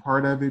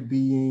 Part of it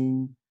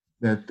being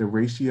that the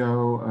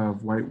ratio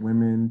of white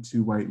women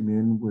to white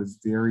men was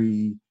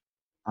very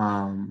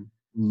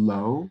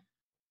low,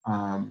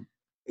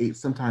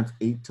 sometimes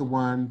 8 to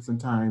 1,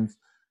 sometimes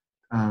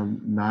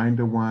 9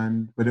 to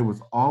 1, but it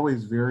was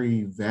always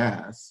very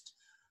vast.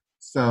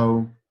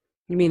 So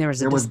You mean there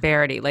was a there was,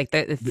 disparity? Like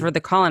for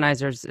the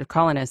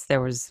colonists,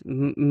 there was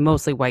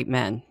mostly white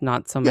men,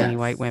 not so many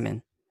white yes,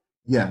 women.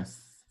 yes.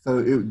 So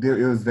it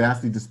was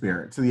vastly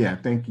disparate. So yeah,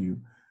 thank you.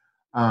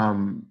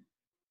 Um,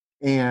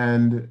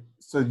 and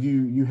so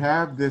you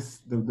have the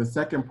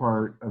second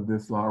part of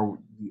this law, or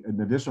an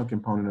additional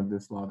component of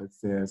this law that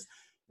says,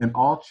 and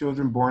all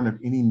children born of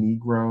any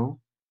Negro,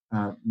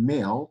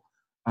 male,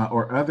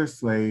 or other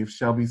slaves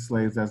shall be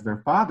slaves as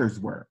their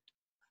fathers were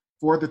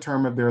for the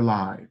term of their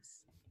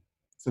lives.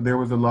 So there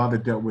was a law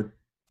that dealt with,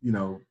 you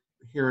know,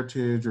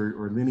 heritage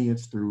or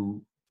lineage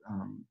through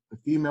the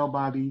female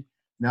body.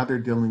 Now they're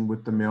dealing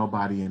with the male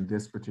body in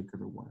this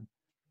particular one.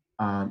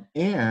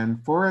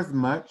 And for as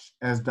much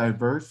as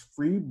diverse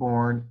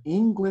freeborn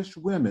English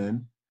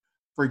women,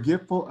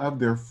 forgetful of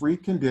their free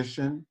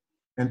condition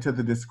and to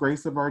the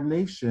disgrace of our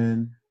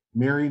nation,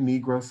 marry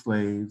Negro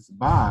slaves,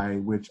 by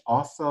which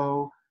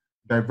also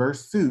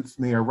diverse suits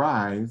may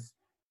arise,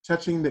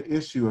 touching the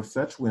issue of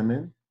such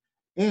women,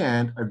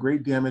 and a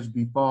great damage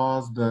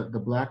befalls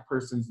the Black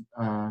person's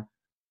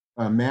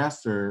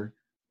master,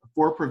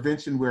 for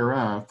prevention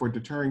whereof, for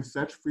deterring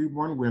such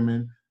freeborn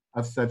women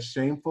of such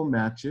shameful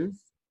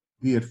matches,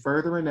 be it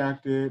further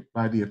enacted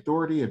by the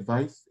authority,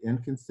 advice,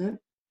 and consent,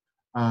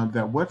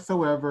 that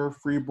whatsoever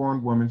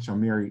freeborn woman shall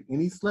marry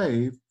any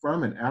slave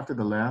from and after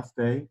the last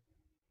day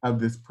of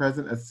this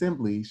present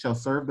assembly shall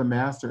serve the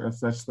master of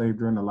such slave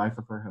during the life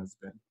of her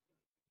husband.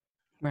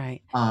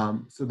 Right.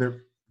 So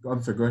there,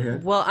 I'm sorry, go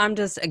ahead. Well, I'm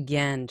just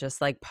again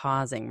just like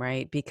pausing,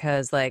 right?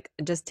 Because like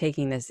just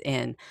taking this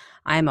in,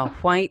 I'm a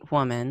white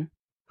woman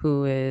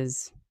who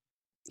is,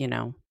 you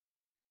know,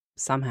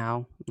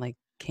 somehow like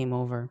came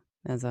over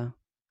as a,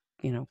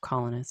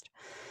 colonist,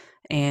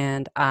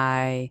 and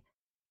I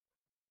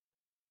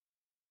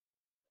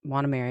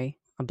want to marry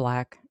a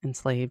Black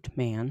enslaved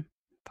man,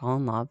 fall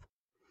in love.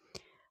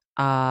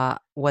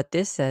 What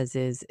this says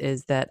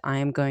is that I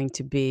am going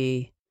to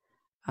be,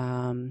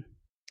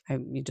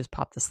 you just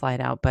popped the slide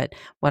out, but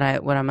what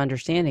I'm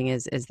understanding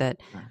is that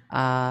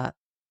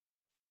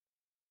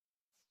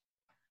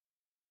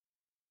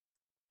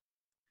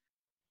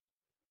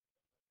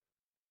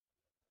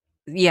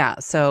yeah,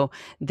 so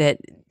that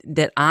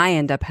I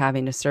end up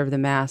having to serve the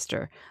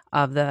master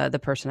of the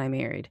person I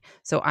married.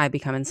 So I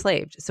become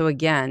enslaved. So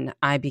again,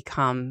 I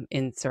become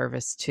in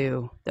service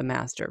to the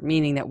master,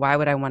 meaning that why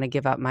would I want to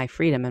give up my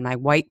freedom and my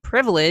white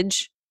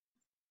privilege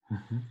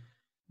Mm-hmm.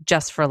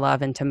 just for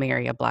love and to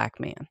marry a Black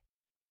man?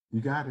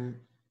 You got it.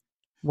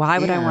 Why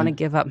would I want to And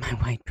give up my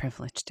white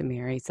privilege to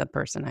marry the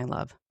person I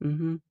love?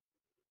 Mm-hmm.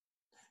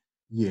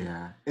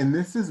 yeah, and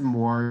this is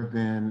more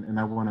than, and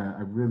I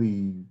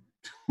really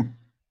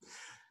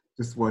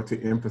just want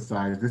to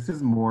emphasize, this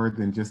is more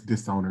than just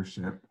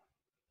disownership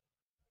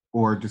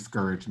or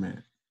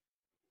discouragement.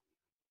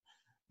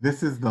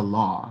 This is the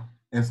law.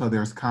 And so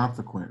there's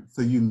consequence.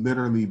 So you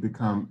literally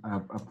become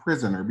a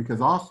prisoner, because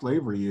all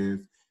slavery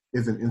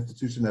is an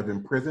institution of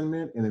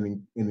imprisonment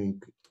and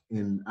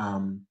in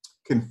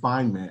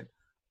confinement,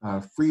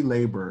 free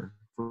labor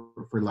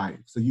for life.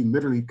 So you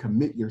literally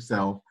commit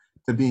yourself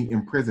to being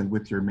imprisoned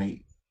with your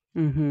mate.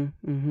 Mm-hmm.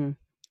 Mm-hmm.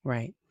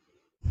 Right.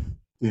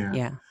 Yeah.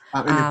 Yeah.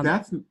 And if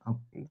that's,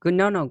 Good.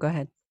 No, go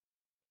ahead.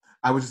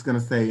 I was just going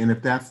to say, and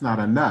if that's not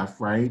enough,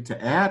 right,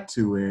 to add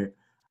to it,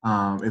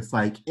 it's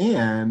like,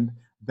 and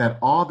that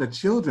all the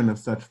children of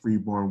such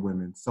freeborn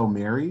women so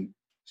married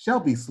shall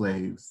be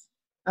slaves,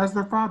 as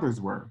their fathers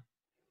were.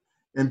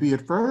 And be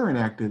it further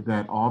enacted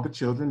that all the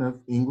children of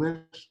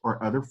English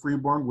or other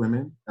freeborn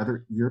women,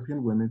 other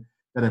European women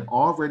that have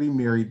already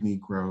married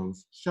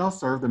Negroes, shall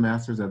serve the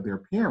masters of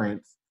their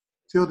parents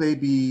till they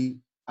be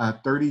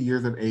 30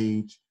 years of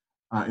age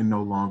and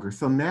no longer.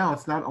 So now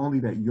it's not only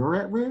that you're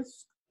at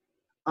risk,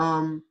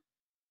 um,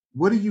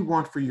 what do you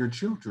want for your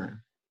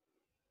children?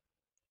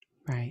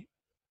 Right.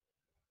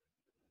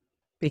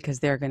 Because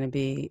they're going to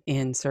be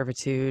in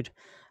servitude.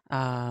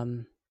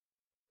 Um,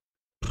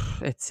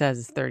 it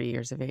says 30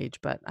 years of age,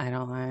 but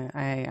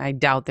I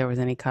doubt there was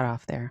any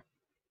cutoff there.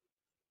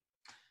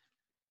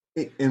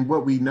 And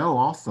what we know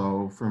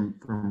also from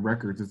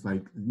records is,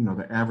 like,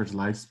 the average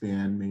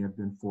lifespan may have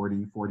been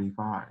 40,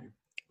 45,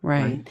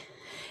 Right. right?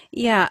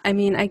 Yeah, I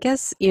mean, I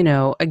guess,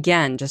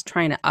 again, just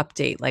trying to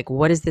update, like,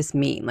 what does this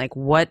mean? Like,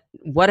 what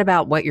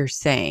about what you're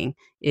saying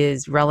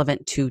is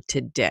relevant to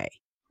today,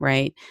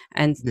 right?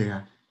 And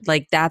Yeah,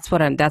 like that's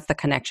the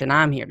connection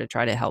I'm here to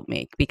try to help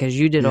make, because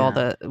you did all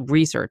yeah. the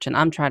research and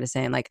I'm trying to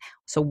say, like,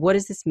 so what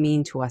does this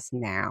mean to us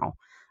now?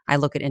 I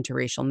look at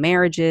interracial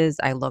marriages,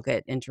 I look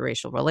at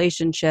interracial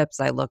relationships,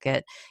 I look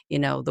at,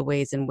 the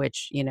ways in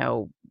which,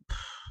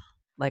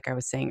 like I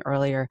was saying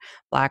earlier,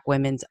 Black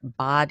women's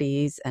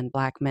bodies and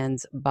Black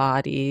men's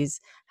bodies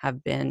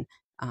have been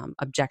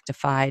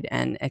objectified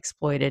and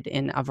exploited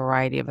in a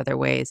variety of other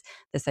ways.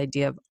 This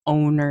idea of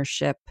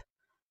ownership,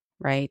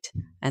 right?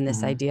 And this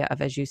Mm-hmm. idea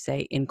of, as you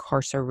say,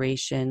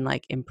 incarceration,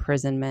 like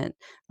imprisonment,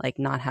 like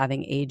not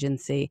having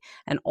agency,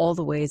 and all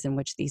the ways in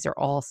which these are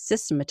all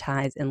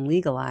systematized and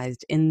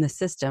legalized in the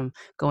system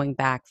going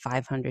back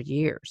 500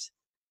 years.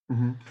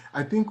 Mm-hmm.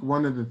 I think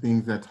one of the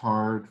things that's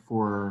hard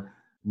for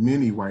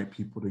many white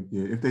people to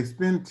get, if they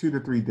spend 2 to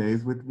 3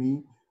 days with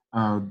me,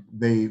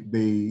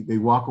 they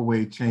walk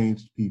away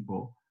changed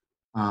people.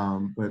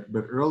 But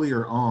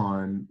earlier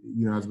on,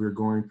 as we were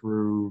going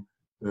through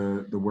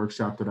the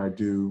workshop that I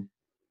do,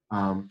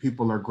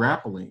 people are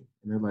grappling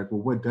and they're like,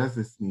 well, what does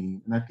this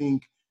mean? And I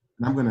think,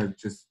 and I'm going to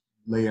just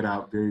lay it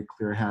out very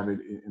clear, have it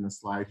in a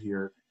slide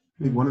here.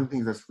 I think one of the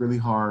things that's really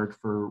hard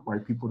for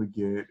white people to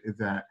get is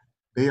that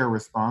they are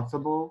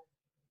responsible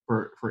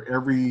for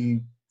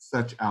every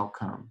such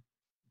outcome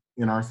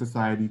in our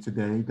society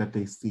today that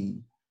they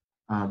see,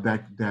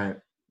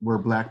 that where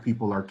Black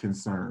people are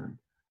concerned.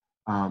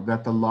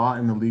 That the law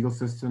and the legal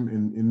system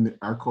in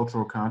our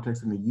cultural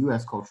context, in the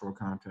US cultural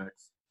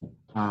context,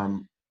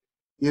 um,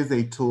 is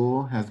a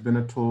tool, has been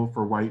a tool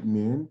for white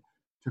men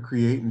to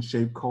create and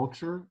shape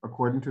culture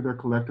according to their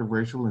collective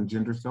racial and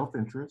gender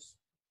self-interest.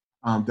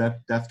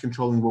 That's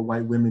controlling what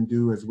white women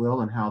do as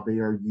well and how they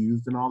are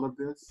used in all of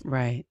this.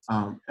 Right.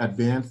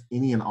 Advance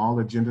any and all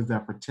agendas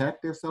that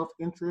protect their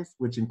self-interest,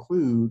 which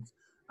includes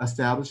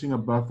establishing a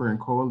buffer and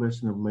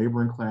coalition of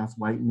labor and class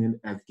white men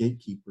as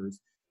gatekeepers,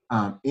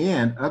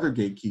 and other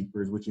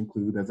gatekeepers, which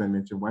include, as I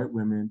mentioned, white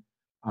women,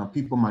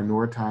 people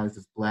minoritized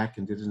as Black,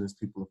 Indigenous,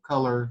 people of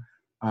color,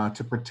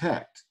 to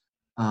protect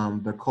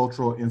the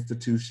cultural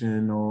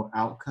institutional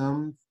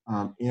outcomes,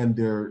 and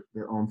their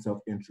own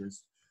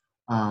self-interest.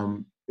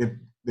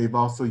 They've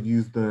also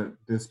used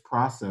this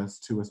process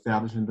to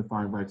establish and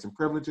define rights and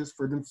privileges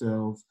for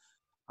themselves,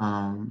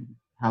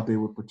 how they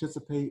would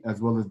participate, as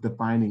well as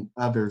defining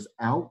others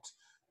out,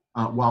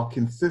 while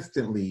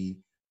consistently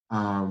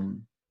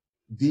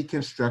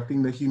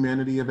deconstructing the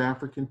humanity of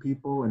African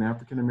people and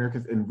African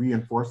Americans and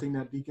reinforcing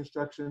that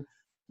deconstruction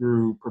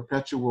through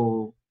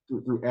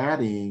through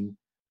adding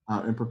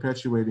and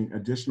perpetuating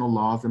additional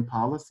laws and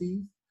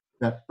policies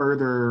that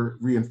further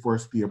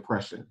reinforce the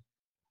oppression.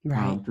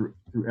 Right. Through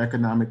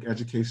economic,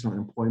 educational,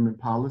 employment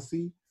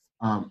policy,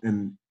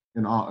 and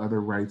all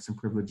other rights and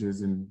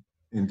privileges and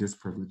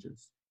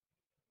disprivileges.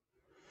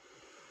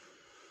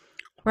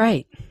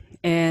 Right.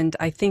 And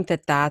I think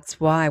that that's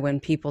why when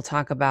people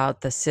talk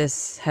about the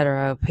cis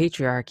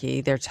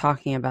heteropatriarchy, they're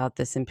talking about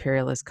this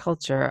imperialist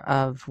culture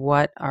of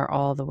what are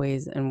all the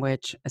ways in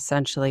which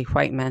essentially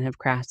white men have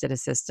crafted a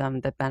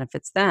system that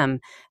benefits them.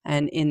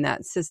 And in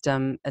that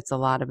system, it's a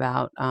lot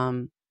about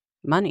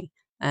money.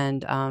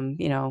 And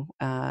and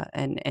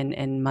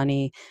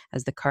money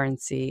as the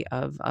currency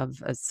of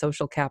a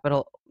social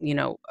capital.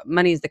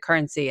 Money is the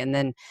currency, and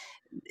then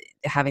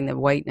having the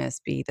whiteness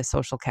be the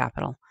social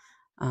capital.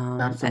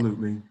 Um,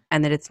 Absolutely.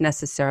 and that it's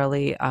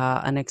necessarily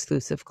an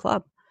exclusive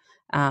club,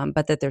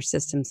 but that there's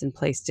systems in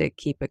place to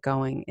keep it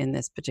going in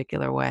this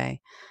particular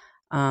way.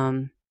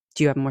 Do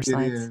you have more It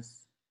slides?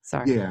 is.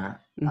 Sorry. Yeah.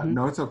 Mm-hmm.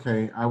 No, it's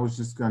okay. I was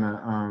just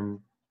gonna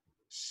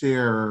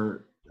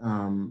share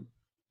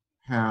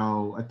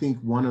how I think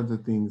one of the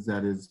things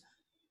that is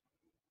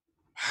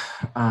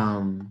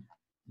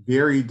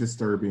very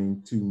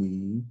disturbing to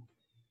me,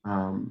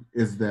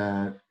 is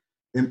that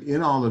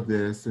in all of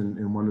this,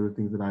 and one of the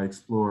things that I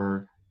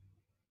explore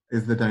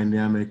is the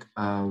dynamic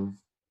of,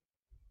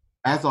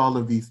 as all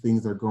of these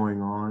things are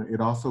going on, it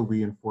also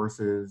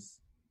reinforces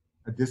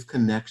a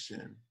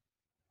disconnection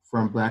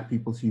from Black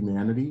people's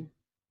humanity,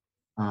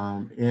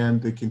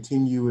 and the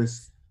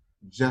continuous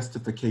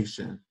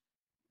justification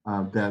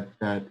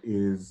that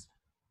is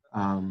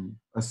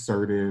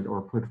asserted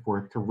or put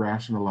forth to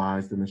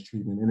rationalize the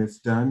mistreatment. And it's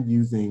done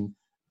using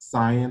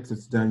science,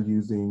 it's done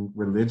using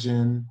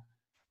religion,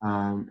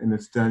 and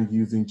it's done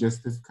using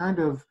just this kind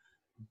of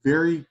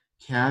very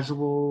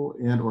casual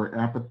and or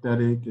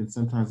apathetic and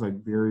sometimes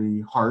like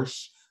very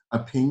harsh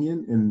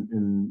opinion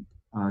and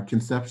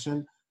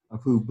conception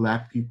of who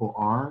Black people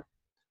are.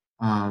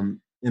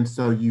 And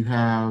so you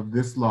have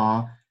this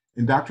law,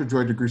 and Dr.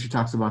 Joy DeGruy, she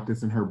talks about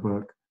this in her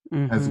book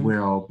as Mm-hmm.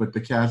 well, but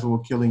the Casual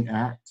Killing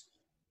Act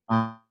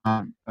of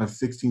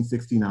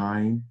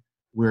 1669,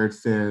 where it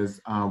says,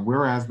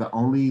 whereas the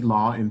only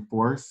law in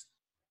force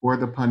for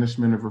the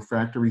punishment of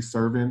refractory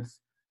servants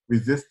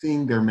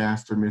resisting their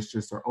master,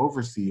 mistress, or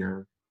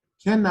overseer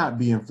cannot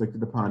be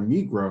inflicted upon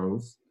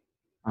Negroes.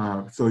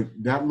 So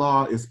that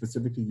law is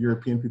specific to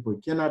European people.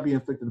 It cannot be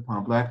inflicted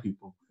upon Black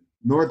people,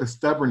 nor the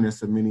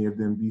stubbornness of many of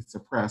them be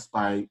suppressed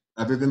by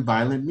other than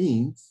violent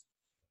means,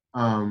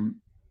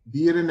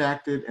 be it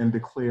enacted and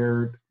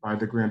declared by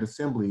the Grand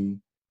Assembly,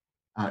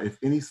 if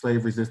any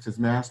slave resists his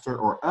master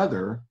or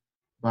other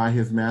by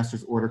his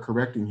master's order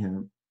correcting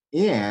him,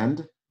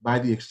 and by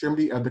the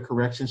extremity of the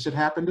correction should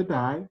happen to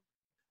die,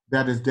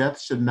 that his death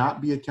should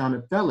not be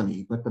accounted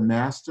felony, but the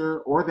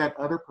master or that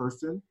other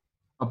person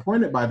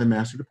appointed by the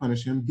master to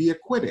punish him be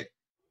acquitted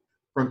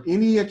from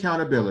any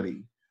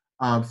accountability,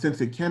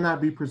 since it cannot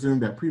be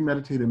presumed that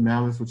premeditated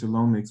malice, which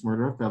alone makes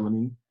murder a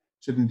felony,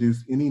 should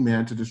induce any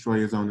man to destroy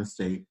his own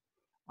estate,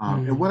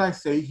 And what I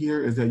say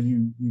here is that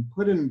you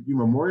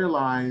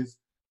memorialize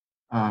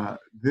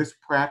this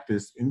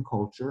practice in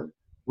culture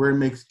where it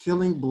makes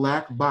killing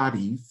Black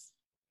bodies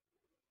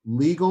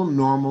legal,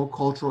 normal,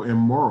 cultural, and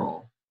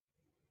moral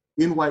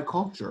in white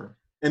culture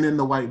and in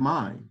the white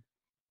mind.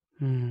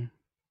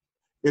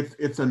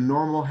 It's a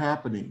normal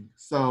happening.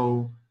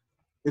 So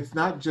it's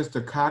not just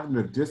a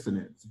cognitive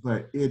dissonance,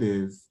 but it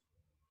is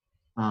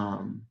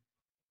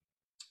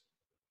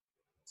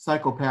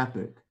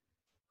psychopathic.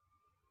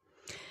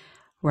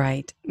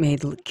 Right.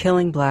 Made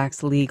killing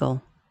blacks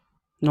legal,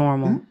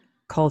 normal, Mm-hmm.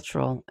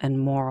 cultural, and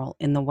moral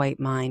in the white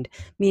mind,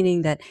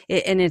 meaning that,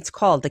 and it's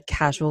called the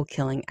casual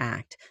killing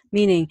act,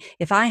 meaning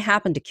if I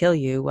happen to kill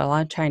you while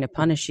I'm trying to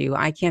punish you,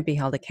 I can't be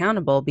held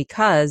accountable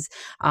because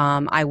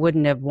I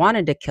wouldn't have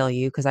wanted to kill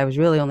you because I was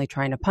really only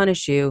trying to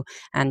punish you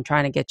and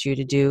trying to get you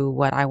to do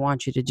what I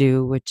want you to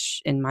do,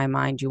 which in my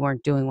mind you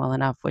weren't doing well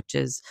enough, which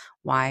is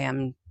why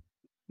I'm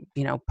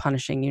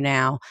punishing you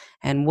now,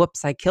 and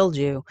whoops, I killed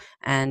you.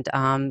 And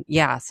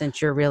yeah,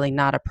 since you're really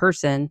not a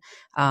person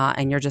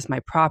and you're just my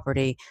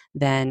property,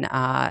 then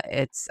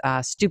it's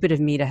stupid of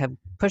me to have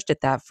pushed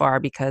it that far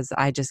because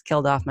I just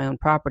killed off my own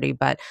property,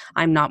 but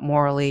I'm not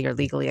morally or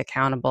legally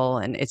accountable,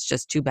 and it's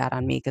just too bad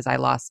on me because I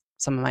lost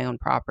some of my own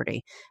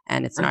property,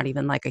 and it's Right, not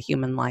even like a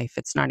human life,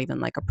 it's not even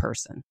like a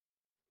person.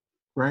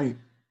 right,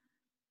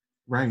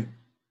 right.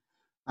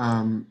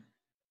 Um,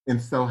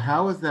 and so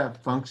how is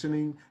that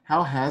functioning?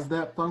 How has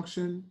that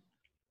functioned?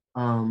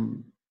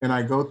 And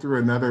I go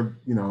through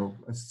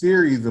a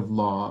series of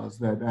laws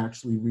that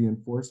actually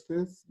reinforce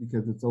this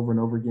because it's over and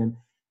over again.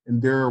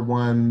 And there are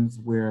ones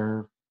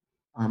where,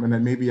 and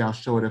then maybe I'll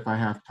show it if I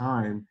have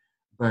time,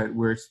 but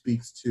where it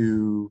speaks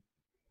to,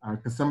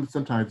 because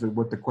sometimes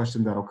what the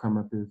question that'll come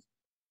up is,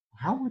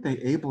 how were they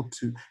able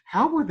to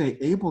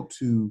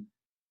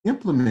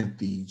implement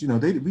these? We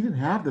didn't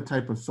have the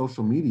type of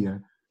social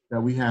media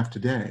that we have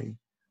today.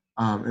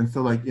 And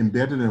so like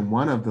embedded in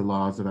one of the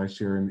laws that I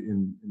share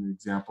in the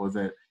example is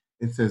that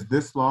it says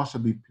this law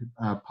shall be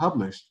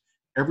published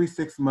every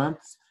 6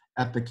 months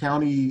at the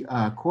county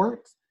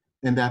courts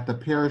and at the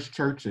parish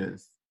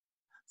churches.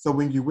 So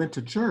when you went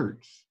to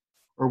church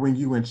or when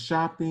you went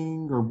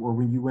shopping or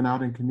when you went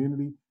out in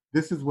community,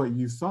 this is what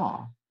you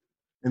saw.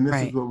 And this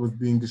is Right. what was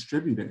being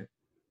distributed.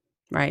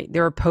 Right.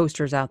 There are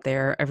posters out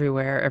there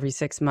everywhere every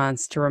 6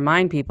 months to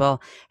remind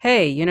people,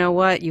 hey, you know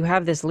what? You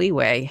have this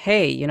leeway.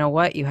 Hey, you know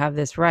what? You have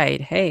this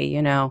right. Hey,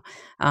 you're not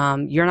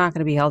going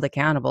to be held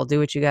accountable. Do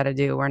what you got to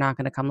do. We're not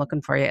going to come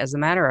looking for you. As a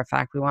matter of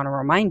fact, we want to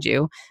remind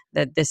you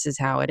that this is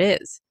how it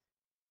is.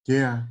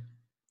 Yeah.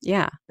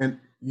 Yeah. And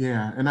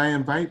I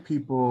invite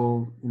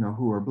people,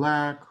 who are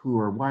Black, who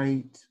are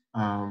white,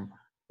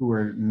 who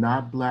are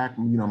not Black,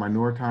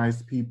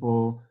 minoritized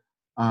people,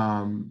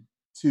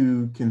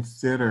 to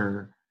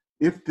consider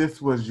if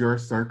this was your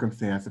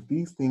circumstance, if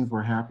these things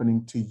were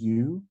happening to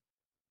you,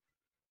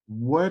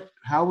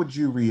 how would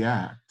you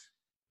react?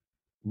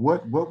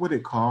 What would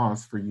it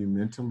cause for you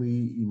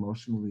mentally,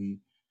 emotionally,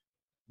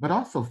 but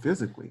also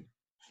physically?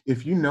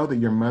 If you know that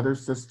your mother,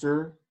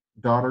 sister,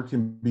 daughter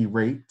can be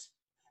raped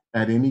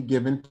at any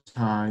given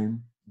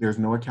time, there's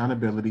no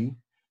accountability.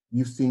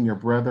 You've seen your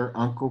brother,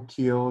 uncle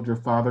killed, your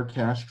father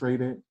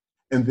castrated,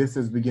 and this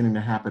is beginning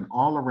to happen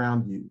all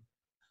around you.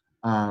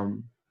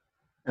 Um,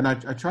 and I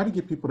try to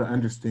get people to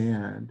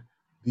understand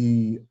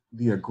the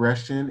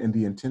aggression and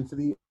the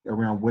intensity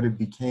around what it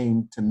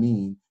became to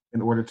me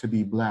in order to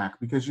be Black,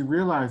 because you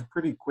realize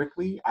pretty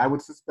quickly, I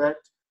would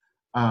suspect,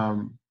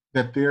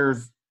 that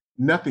there's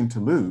nothing to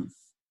lose.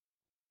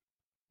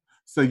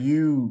 So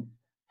you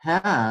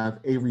have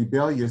a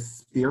rebellious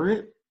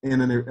spirit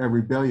and a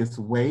rebellious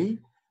way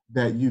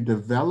that you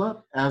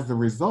develop as a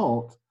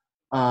result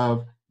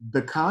of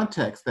the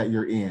context that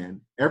you're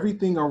in.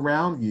 Everything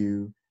around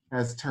you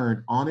has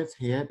turned on its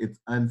head. It's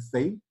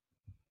unsafe.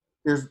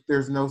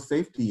 There's no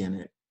safety in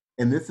it.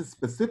 And this is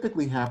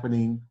specifically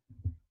happening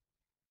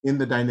in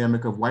the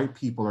dynamic of white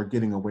people are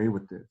getting away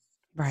with this.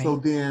 So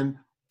Right. then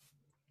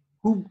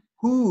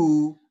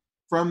who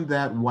from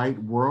that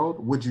white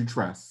world would you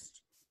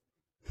trust?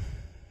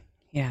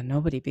 Yeah,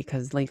 nobody,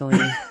 because legally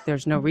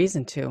there's no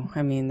reason to.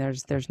 I mean,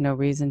 there's no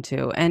reason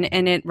to. And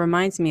it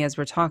reminds me as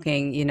we're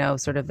talking,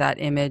 sort of that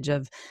image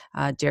of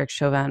Derek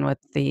Chauvin with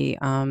the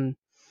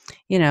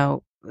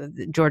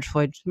George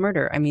Floyd's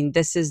murder. I mean,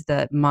 this is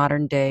the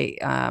modern day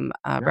Yeah.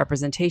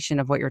 representation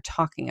of what you're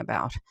talking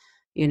about.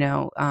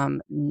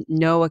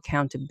 No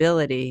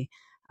accountability,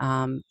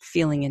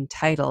 feeling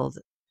entitled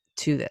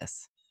to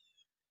this.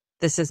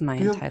 This is my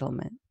Feel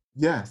entitlement.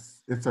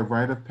 Yes, it's a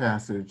rite of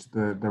passage.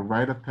 The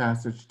rite of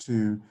passage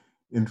to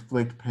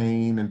inflict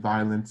pain and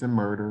violence and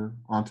murder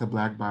onto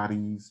Black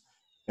bodies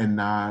and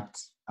not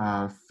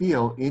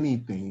feel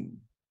anything,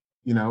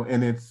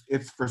 and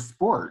it's for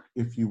sport,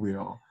 if you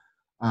will.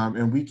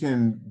 And we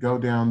can go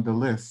down the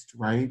list,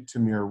 right?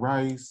 Tamir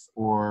Rice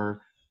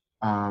or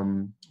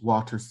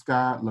Walter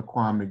Scott,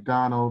 Laquan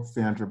McDonald,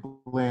 Sandra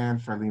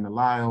Bland, Charlena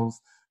Lyles,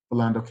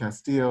 Philando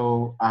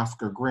Castile,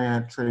 Oscar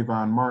Grant,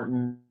 Trayvon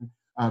Martin,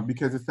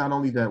 because it's not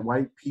only that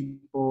white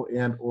people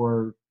and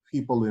or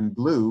people in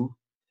blue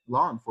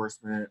law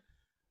enforcement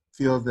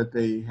feels that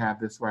they have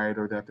this right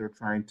or that they're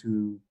trying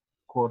to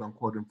quote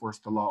unquote enforce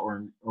the law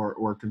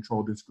or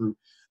control this group.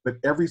 But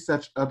every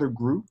such other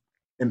group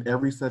and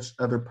every such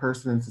other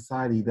person in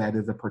society that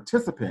is a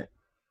participant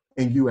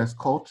in U.S.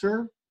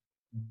 culture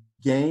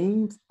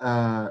gains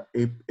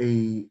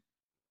a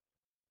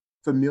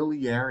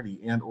familiarity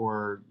and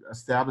or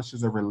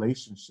establishes a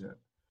relationship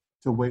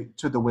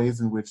to the ways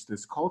in which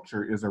this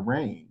culture is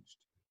arranged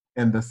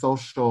and the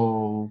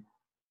social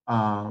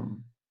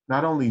um,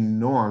 not only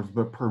norms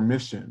but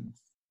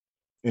permissions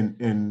in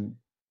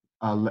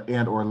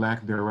and or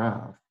lack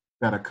thereof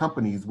that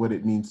accompanies what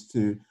it means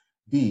to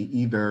be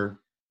either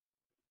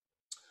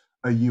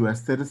a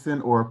U.S.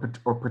 citizen or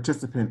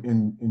participant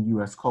in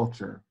U.S.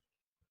 culture.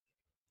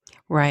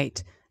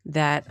 Right.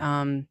 That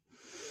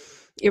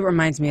it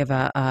reminds me of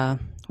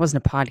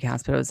wasn't a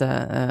podcast, but it was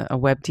a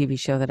web TV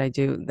show that I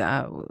do.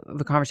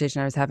 The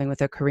conversation I was having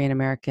with a Korean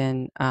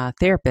American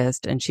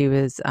therapist, and she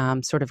was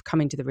sort of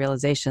coming to the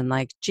realization,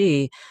 like,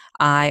 gee,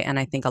 and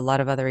I think a lot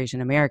of other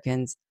Asian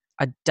Americans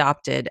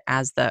adopted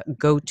as the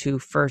go-to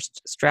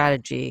first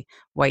strategy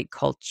white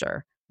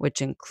culture, which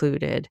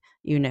included,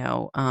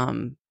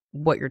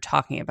 what you're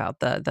talking about,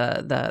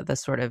 the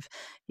sort of,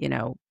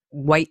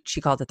 white.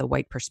 She called it the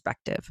white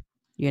perspective,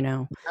 You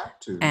have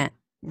to. and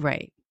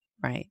right,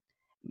 right.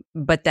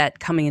 But that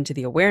coming into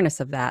the awareness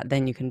of that,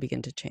 then you can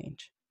begin to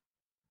change.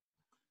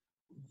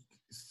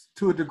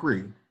 To a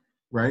degree,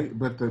 right?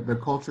 But the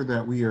culture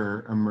that we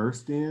are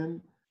immersed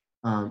in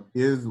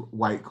is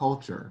white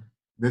culture.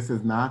 This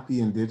is not the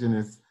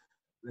indigenous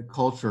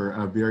culture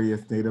of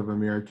various Native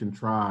American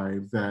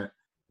tribes that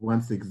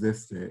once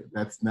existed.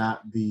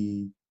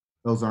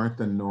 Those aren't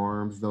the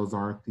norms, those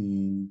aren't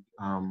the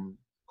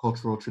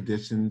cultural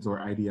traditions or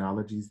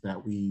ideologies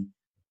that we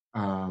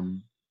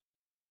um,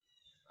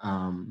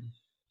 um,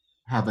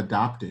 have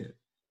adopted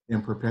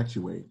and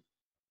perpetuate.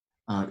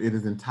 It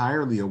is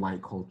entirely a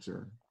white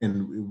culture.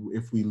 And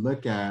if we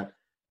look at,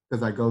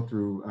 because I go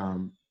through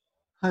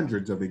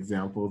hundreds of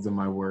examples in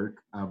my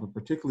work, but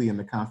particularly in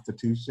the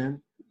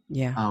Constitution,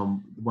 Yeah.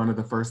 one of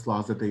the first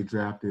laws that they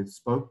drafted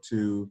spoke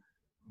to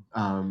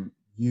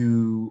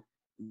you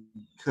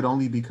could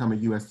only become a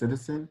US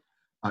citizen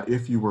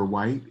if you were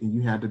white and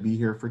you had to be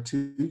here for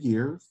 2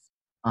 years.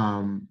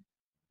 Um,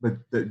 but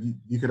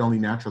you could only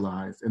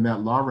naturalize. And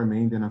that law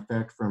remained in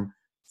effect from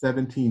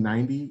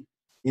 1790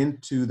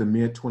 into the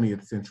mid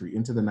 20th century,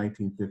 into the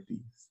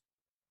 1950s.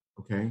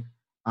 Okay.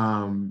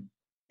 Um,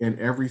 and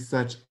every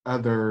such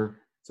other,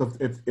 so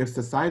if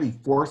society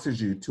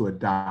forces you to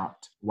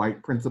adopt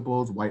white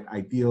principles, white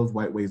ideals,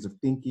 white ways of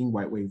thinking,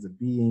 white ways of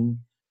being,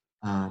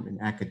 in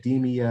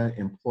academia,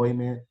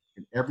 employment,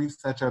 in every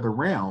such other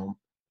realm,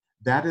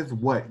 that is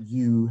what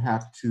you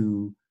have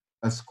to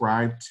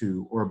ascribe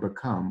to or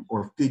become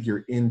or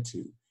figure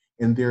into.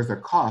 And there's a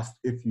cost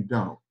if you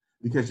don't,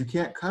 because you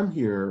can't come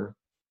here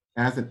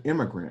as an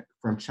immigrant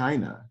from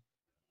China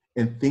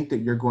and think that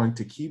you're going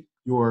to keep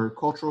your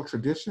cultural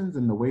traditions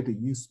and the way that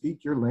you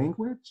speak your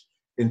language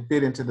and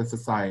fit into the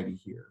society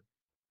here.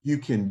 You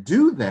can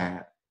do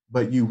that,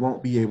 but you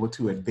won't be able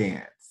to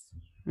advance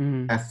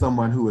as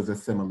someone who is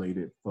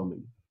assimilated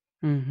fully.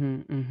 Mm-hmm,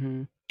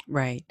 mm-hmm.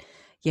 Right.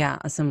 Yeah.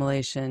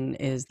 Assimilation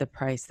is the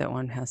price that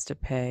one has to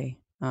pay.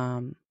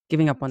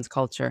 Giving up one's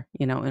culture,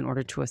 in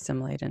order to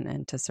assimilate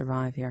and to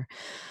survive here.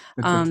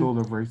 It's a tool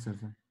of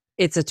racism.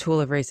 It's a tool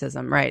of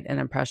racism, right? An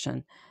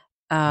oppression.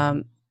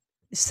 Um,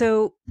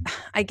 So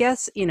I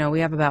guess, we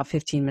have about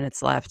 15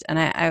 minutes left, and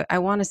I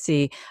want to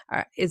see,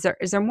 is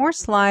there more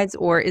slides,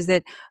 or is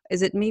it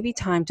maybe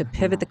time to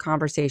pivot the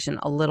conversation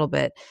a little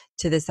bit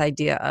to this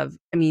idea of,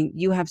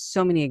 you have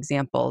so many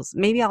examples.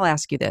 Maybe I'll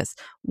ask you this.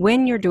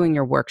 When you're doing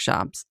your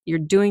workshops, you're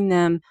doing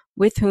them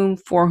with whom,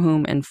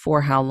 and for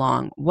how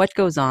long? What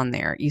goes on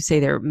there? You say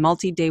they're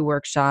multi-day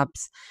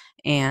workshops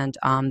and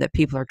that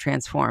people are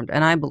transformed,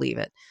 and I believe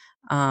it.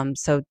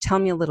 So tell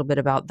me a little bit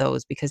about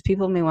those, because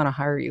people may want to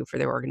hire you for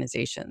their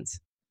organizations.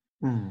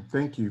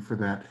 Thank you for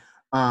that.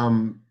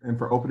 And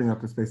for opening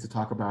up the space to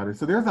talk about it.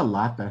 So there's a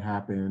lot that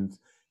happens,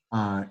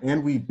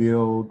 and we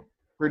build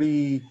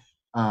pretty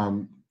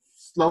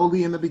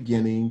slowly in the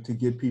beginning to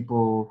get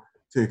people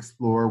to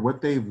explore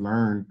what they've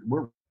learned,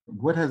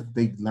 what has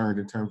they learned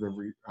in terms of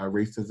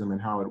racism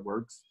and how it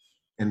works,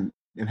 and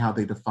how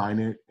they define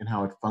it and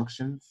how it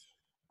functions.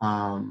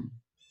 Um,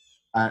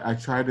 I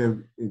try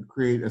to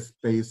create a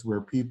space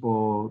where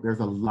there's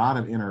a lot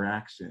of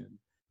interaction.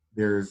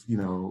 There's,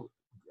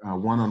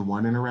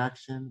 one-on-one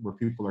interaction where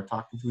people are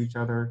talking to each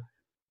other.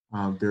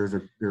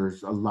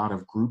 There's a lot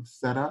of groups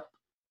set up.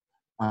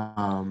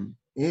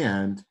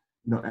 And,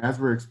 as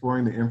we're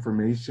exploring the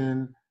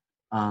information,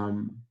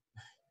 um,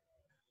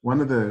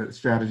 one of the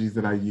strategies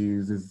that I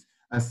use is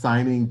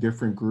assigning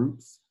different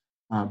groups,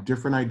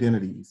 different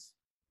identities.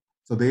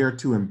 So they are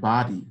to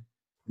embody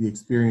the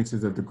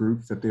experiences of the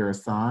groups that they're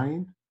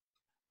assigned.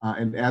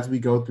 And as we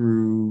go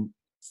through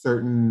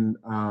certain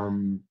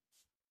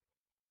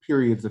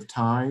periods of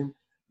time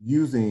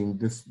using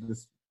this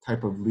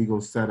type of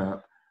legal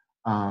setup,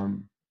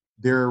 um,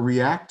 they're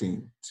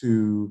reacting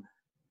to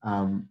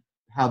um,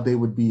 how they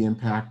would be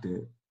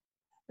impacted.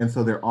 And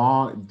so they're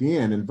all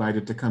then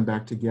invited to come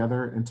back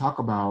together and talk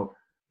about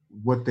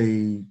what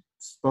they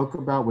spoke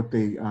about, what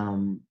they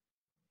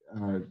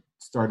uh,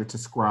 started to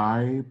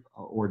scribe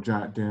or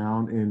jot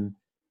down in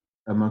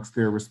amongst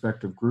their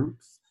respective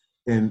groups,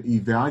 and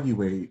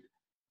evaluate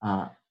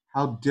uh,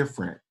 how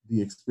different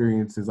the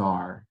experiences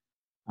are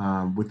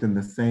within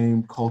the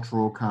same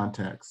cultural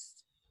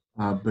context.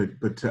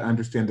 But to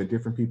understand that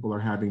different people are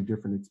having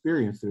different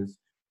experiences,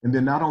 and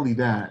then not only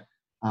that,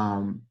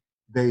 um,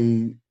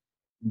 they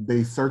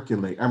they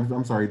circulate.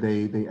 I'm sorry.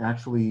 They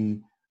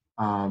actually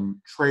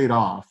trade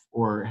off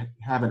or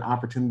have an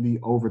opportunity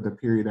over the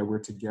period that we're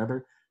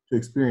together to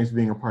experience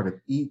being a part of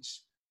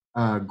each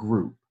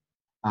group.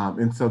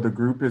 And so the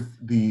group is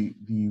the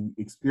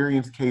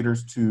experience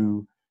caters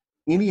to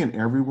any and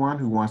everyone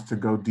who wants to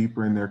go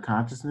deeper in their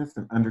consciousness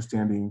and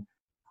understanding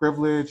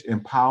privilege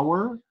and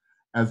power,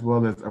 as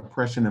well as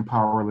oppression and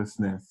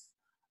powerlessness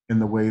in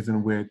the ways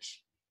in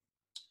which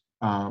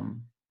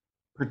um,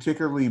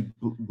 particularly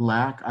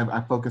Black.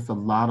 I focus a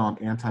lot on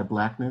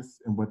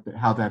anti-Blackness and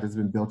how that has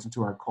been built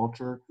into our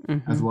culture, as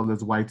Mm-hmm. well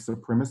as white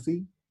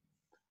supremacy,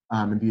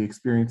 and the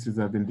experiences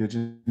of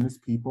Indigenous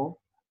people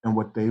and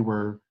what they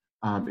were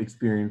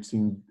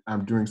experiencing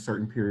during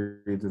certain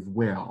periods as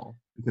well,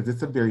 because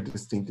it's a very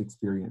distinct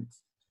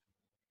experience.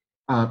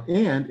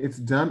 And it's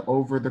done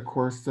over the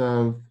course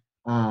of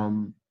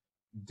um,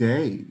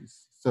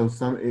 days. So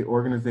some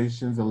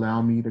organizations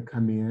allow me to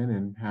come in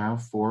and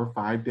have 4 or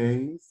 5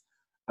 days.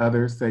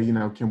 Others say,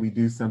 can we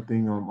do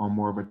something on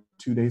more of a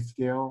 2-day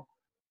scale?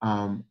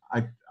 Um,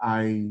 I,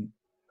 I,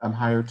 I'm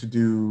hired to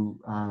do,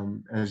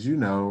 as you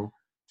know,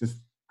 just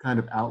kind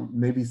of out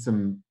maybe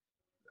some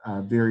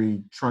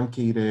very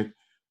truncated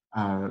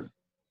uh,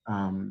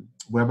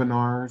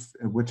 webinars,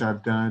 which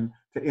I've done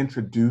to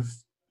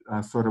introduce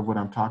sort of what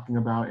I'm talking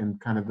about and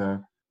kind of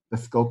the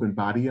scope and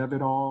body of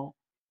it all.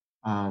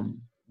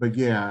 But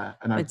yeah,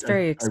 and It's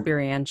very I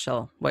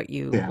experiential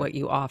yeah, what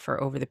you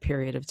offer over the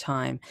period of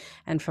time.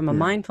 And from a yeah,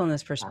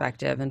 mindfulness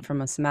perspective and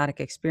from a somatic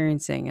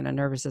experiencing and a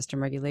nervous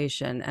system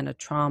regulation and a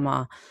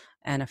trauma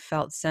and a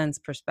felt sense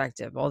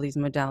perspective, all these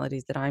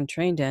modalities that I'm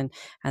trained in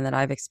and that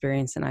I've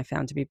experienced and I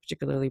found to be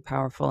particularly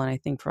powerful. And I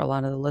think for a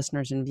lot of the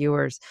listeners and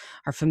viewers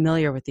are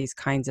familiar with these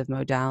kinds of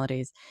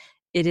modalities.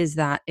 It is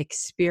that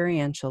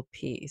experiential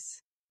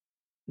piece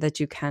that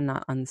you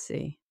cannot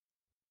unsee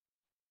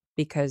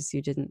because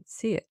you didn't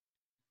see it.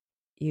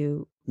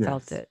 You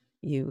felt yes, it,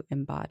 you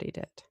embodied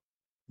it.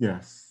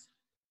 yes,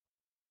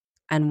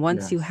 And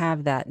once you yes,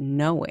 have that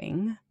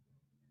knowing,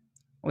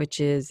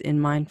 which is in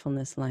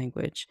mindfulness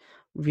language,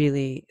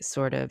 really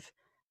sort of,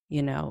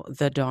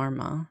 the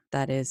Dharma,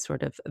 that is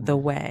sort of the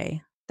mm-hmm.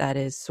 way, that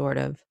is sort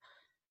of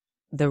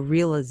the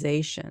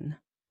realization,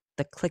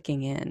 the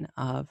clicking in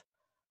of,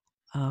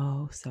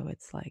 oh, so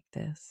it's like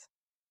this.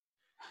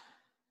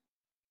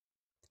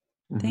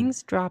 Mm-hmm.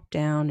 Things drop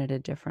down at a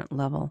different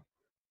level.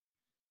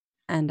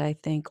 And I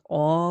think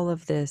all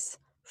of this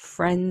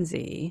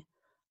frenzy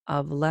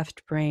of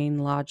left brain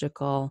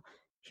logical,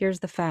 here's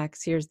the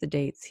facts, here's the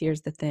dates,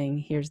 here's the thing,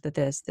 here's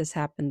this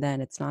happened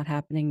then, it's not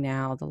happening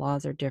now, the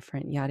laws are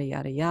different, yada,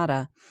 yada,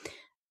 yada.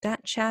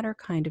 That chatter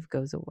kind of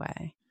goes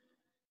away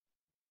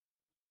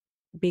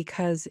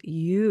because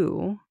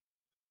you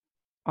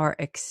are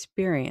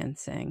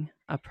experiencing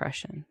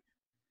oppression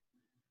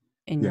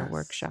in your Yes,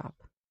 workshop.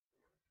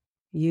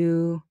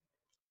 You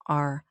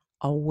are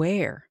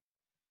aware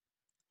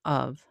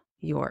of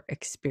your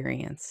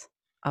experience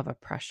of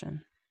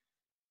oppression.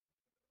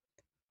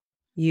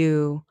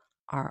 You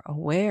are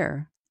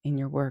aware in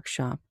your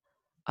workshop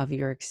of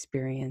your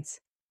experience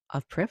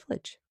of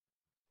privilege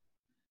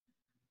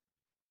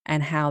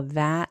and how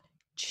that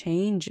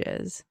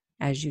changes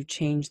as you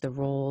change the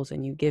roles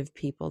and you give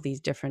people these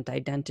different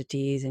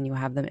identities and you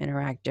have them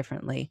interact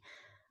differently.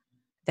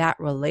 That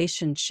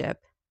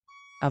relationship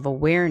of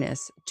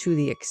awareness to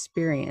the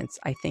experience,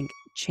 I think,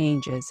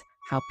 changes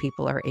how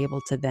people are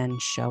able to then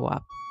show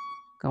up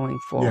going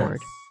yes,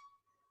 forward.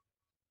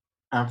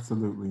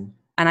 absolutely.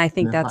 And I And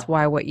think if that's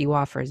why what you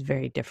offer is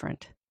very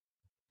different.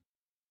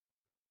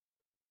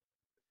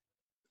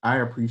 I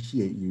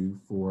appreciate you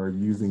for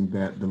using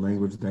the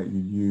language that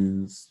you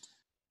used.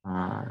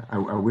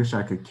 I wish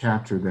I could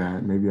capture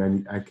that. Maybe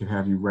I could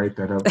have you write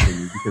that up for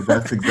me, because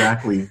that's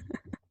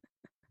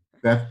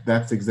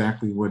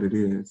exactly what it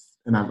is.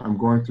 And I'm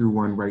going through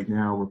one right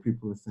now where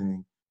people are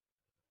saying,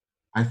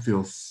 I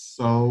feel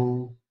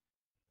so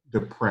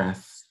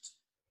depressed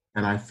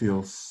and I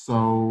feel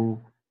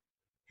so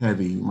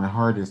heavy. My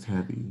heart is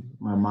heavy.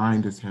 My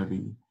mind is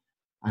heavy.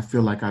 I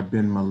feel like I've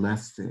been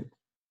molested.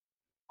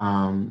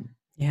 Um,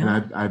 and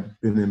Yeah. I've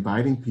been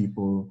inviting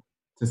people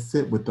to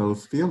sit with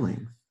those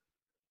feelings,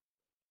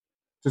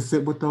 to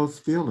sit with those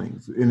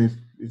feelings. And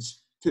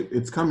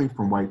it's coming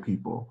from white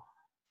people,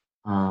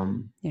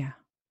 Yeah.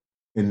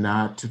 and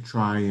not to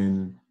try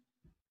and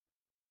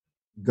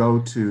go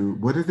to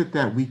what is it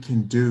that we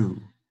can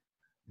do,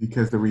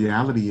 because the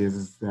reality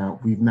is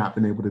that we've not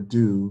been able to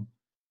do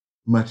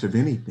much of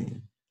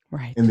anything, and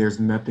Right. there's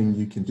nothing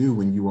you can do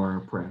when you are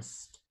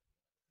oppressed.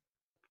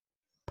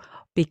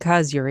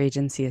 Because your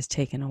agency is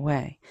taken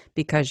away,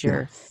 because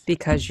Yes.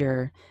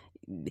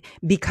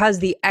 because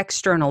the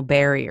external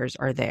barriers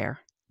are there,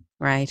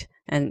 right?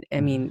 And I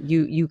Mhm. mean,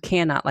 you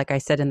cannot, like I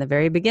said in the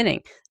very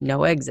beginning,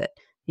 no exit.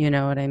 You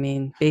know what I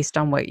mean? Based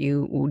on what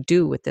you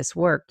do with this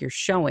work, you're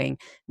showing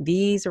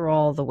these are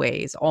all the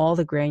ways, all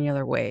the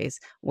granular ways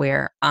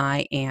where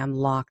I am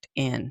locked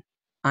in.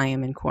 I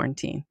am in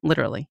quarantine,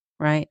 literally,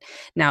 right?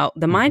 Now,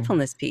 the Mhm.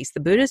 mindfulness piece, the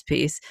Buddhist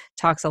piece,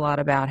 talks a lot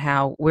about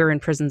how we're in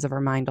prisons of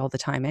our mind all the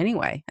time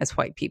anyway, as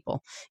white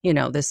people. You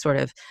know, this sort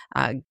of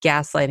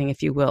gaslighting,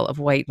 if you will, of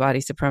white body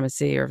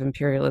supremacy or of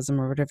imperialism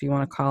or whatever you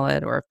want to call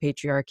it, or of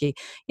patriarchy.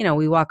 You know,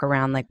 we walk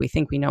around like we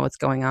think we know what's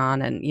going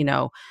on, and, you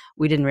know,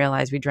 we didn't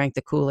realize we drank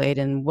the Kool-Aid,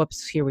 and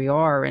whoops, here we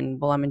are. And,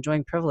 well, I'm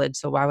enjoying privilege,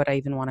 so why would I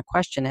even want to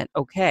question it?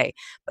 Okay.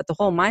 But the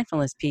whole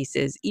mindfulness piece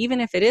is,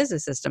 even if it is a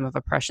system of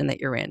oppression that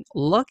you're in,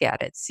 look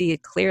at it, see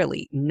it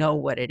clearly, know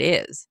what it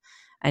is,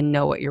 and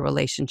know what your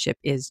relationship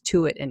is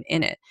to it and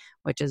in it,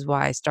 which is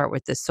why I start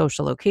with this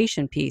social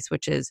location piece,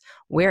 which is,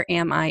 where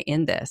am I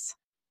in this?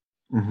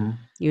 Mhm.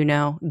 You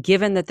know,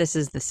 given that this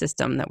is the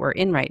system that we're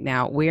in right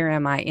now, where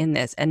am I in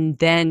this? And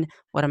then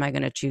what am I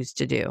going to choose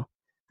to do?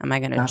 Am I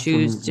going to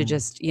choose to Absolutely.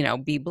 just, you know,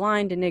 be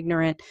blind and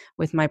ignorant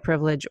with my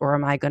privilege, or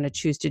am I going to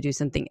choose to do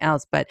something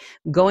else? But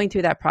going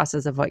through that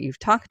process of what you've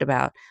talked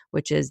about,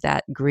 which is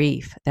that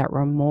grief, that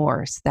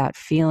remorse, that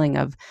feeling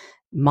of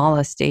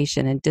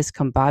molestation and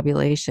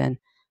discombobulation,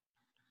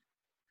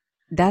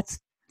 that's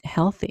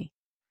healthy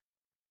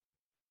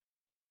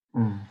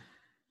Mm.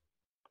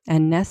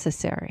 and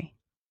necessary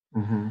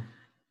Mhm.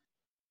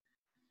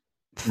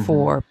 Mhm.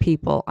 for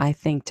people, I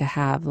think, to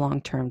have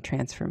long-term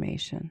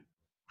transformation,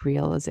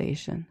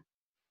 realization.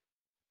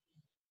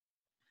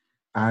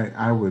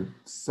 I would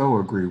so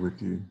agree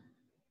with you.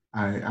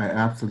 I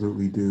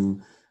absolutely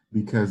do,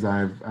 because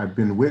I've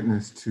been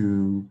witness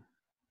to,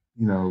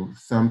 you know,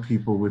 some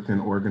people within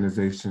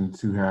organizations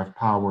who have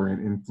power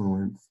and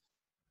influence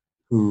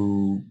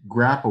who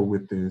grapple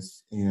with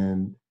this,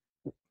 and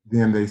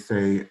then they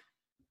say,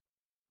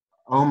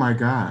 "Oh my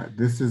God,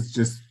 this has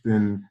just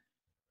been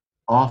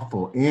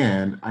awful,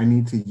 and I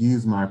need to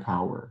use my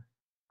power.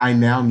 I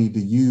now need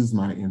to use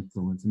my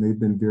influence." And they've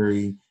been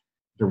very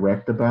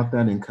direct about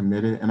that and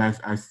committed. And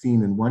I've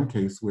seen in one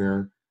case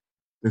where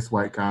this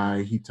white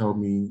guy, he told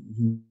me,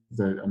 he's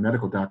a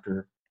medical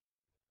doctor.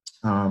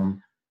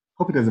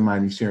 Hope he doesn't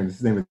mind me sharing this.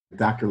 His name is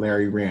Dr.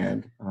 Larry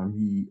Rand.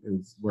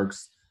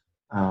 Works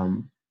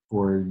um,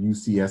 for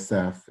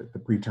UCSF at the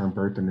Preterm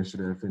Birth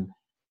Initiative. And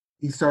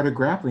he started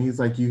grappling. He's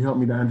like, "You helped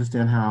me to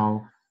understand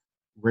how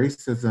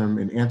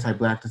racism and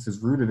anti-blackness is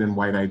rooted in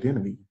white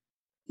identity,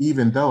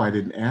 even though I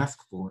didn't ask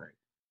for it.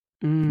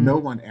 No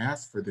Mm, one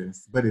asked for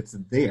this, but it's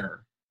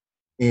there.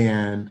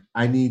 And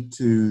I need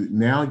to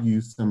now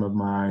use some of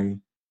my,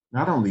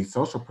 not only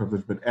social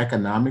privilege, but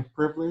economic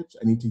privilege.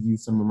 I need to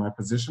use some of my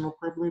positional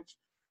privilege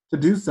to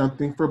do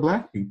something for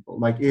Black people.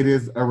 Like, it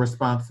is a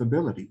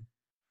responsibility,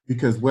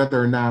 because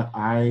whether or not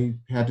I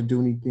had to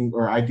do anything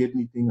or I did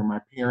anything or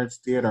my parents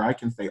did, or I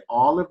can say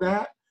all of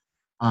that,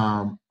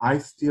 I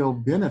still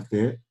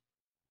benefit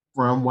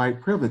from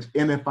white privilege.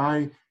 And if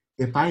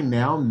I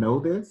now know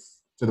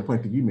this, to the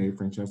point that you made,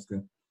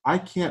 Francesca, I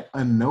can't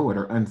unknow it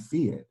or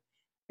unsee it.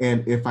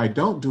 And if I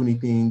don't do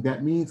anything,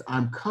 that means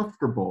I'm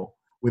comfortable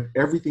with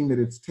everything that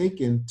it's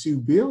taken to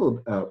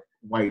build up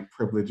white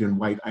privilege and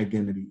white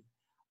identity.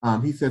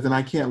 He says, and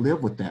I can't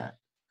live with that.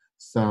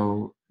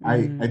 So I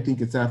mm.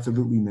 think it's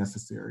absolutely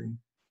necessary.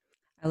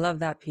 I love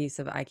that piece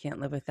of I can't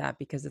live with that,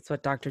 because it's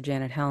what Dr.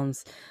 Janet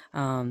Helms,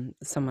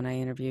 someone I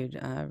interviewed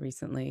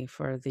recently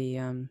for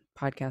the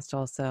podcast,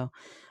 also,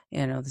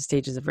 you know, the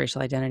stages of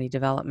racial identity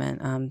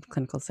development,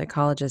 clinical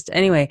psychologist.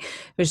 Anyway,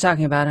 we were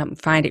talking about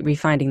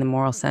refinding the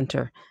moral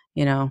center,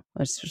 you know,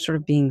 it's sort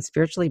of being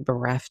spiritually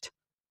bereft,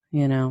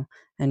 you know,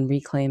 and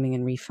reclaiming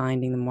and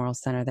refinding the moral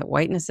center, that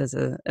whiteness as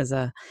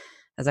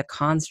a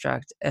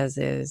construct, as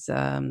is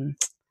a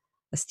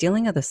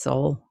stealing of the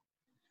soul,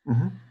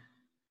 Mm-hmm.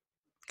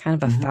 kind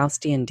of a Mm-hmm.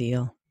 Faustian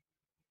deal.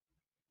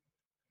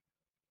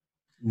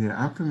 Yeah,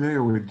 I'm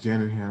familiar with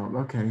Janet Hale.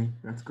 Okay,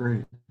 that's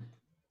great.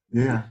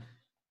 Yeah.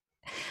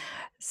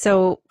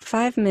 So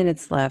 5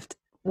 minutes left.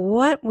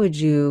 What would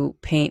you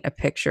paint a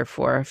picture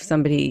for if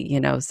somebody, you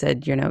know,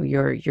 said, you know,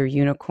 your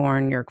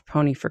unicorn, your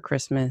pony for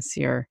Christmas,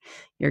 your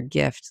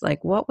gift?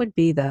 Like, what would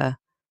be the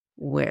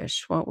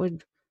wish? What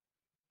would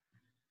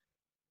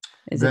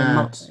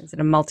That is it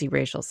a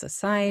multiracial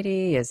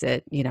society? Is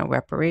it, you know,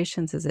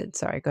 reparations? Is it,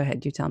 sorry, go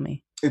ahead, you tell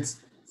me.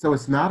 it's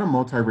not a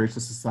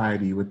multiracial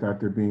society without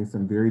there being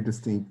some very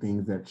distinct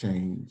things that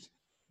change.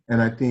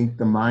 And I think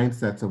the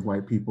mindsets of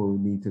white people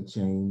need to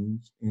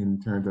change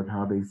in terms of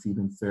how they see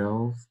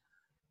themselves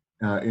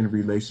in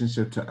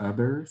relationship to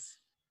others.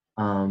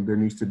 There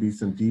needs to be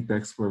some deep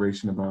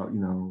exploration about,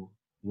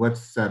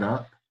 what's set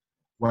up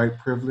white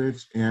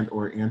privilege and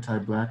or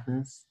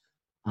anti-blackness.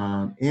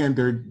 And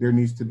there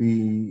needs to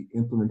be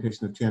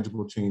implementation of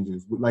tangible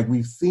changes. Like,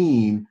 we've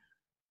seen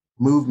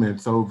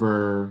movements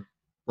over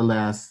the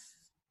last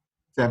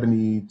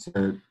 70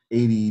 to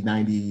 80,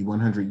 90,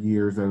 100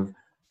 years of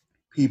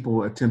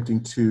people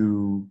attempting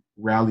to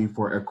rally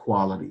for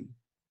equality.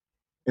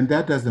 And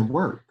that doesn't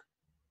work,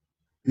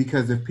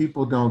 because if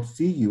people don't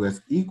see you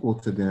as equal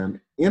to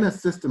them in a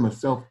system of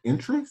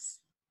self-interest,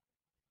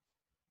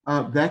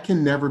 that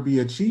can never be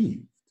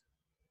achieved.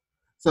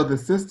 So the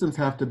systems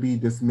have to be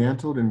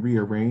dismantled and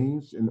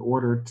rearranged in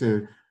order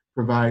to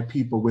provide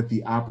people with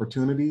the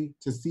opportunity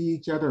to see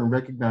each other and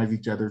recognize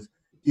each other's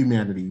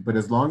humanity. But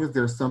as long as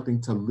there's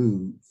something to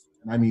lose,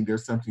 and I mean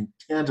there's something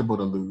tangible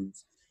to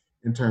lose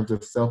in terms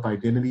of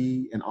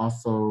self-identity and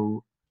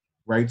also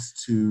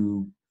rights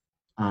to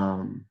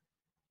um,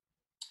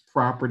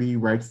 property,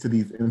 rights to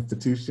these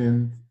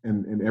institutions,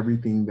 and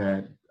everything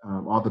that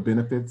all the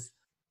benefits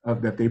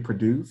of that they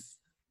produce,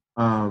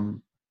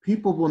 um,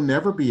 people will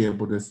never be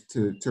able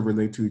to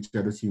relate to each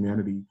other's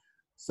humanity.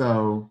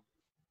 So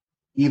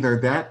either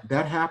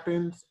that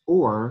happens,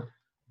 or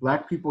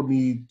Black people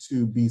need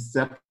to be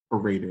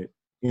separated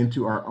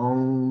into our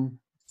own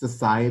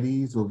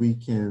societies where we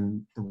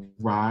can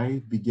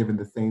thrive, be given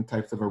the same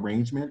types of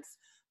arrangements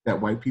that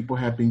white people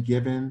have been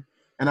given.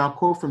 And I'll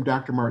quote from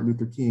Dr. Martin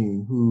Luther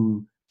King,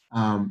 who,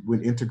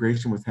 when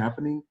integration was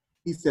happening,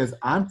 he says,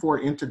 "I'm for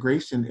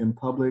integration in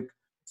public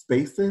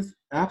spaces,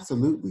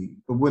 absolutely.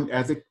 But when,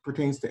 as it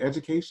pertains to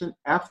education,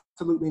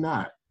 absolutely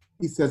not."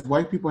 He says,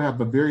 "White people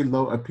have a very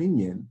low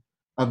opinion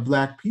of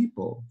Black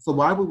people. So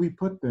why would we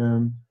put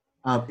them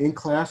in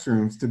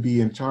classrooms to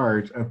be in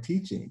charge of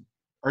teaching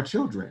our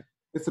children?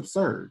 It's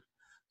absurd."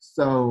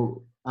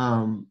 So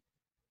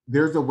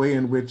there's a way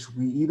in which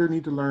we either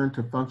need to learn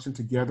to function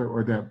together,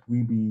 or that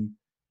we be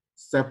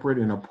separate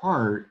and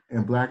apart,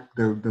 and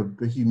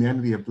the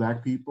humanity of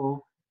Black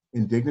people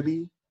and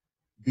dignity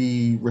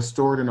be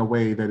restored in a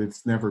way that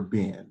it's never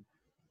been.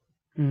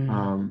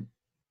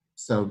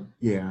 So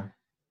yeah.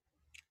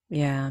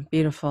 Yeah,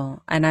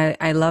 beautiful. And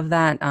I love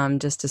that,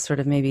 just to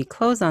sort of maybe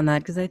close on that,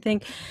 because I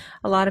think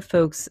a lot of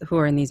folks who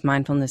are in these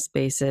mindfulness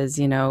spaces,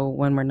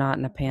 when we're not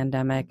in a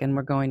pandemic and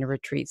we're going to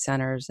retreat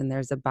centers and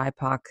there's a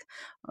BIPOC,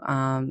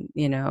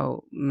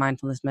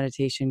 mindfulness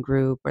meditation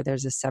group, or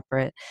there's a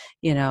separate,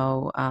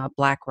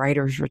 Black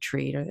writers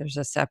retreat, or there's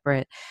a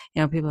separate,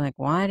 people are like,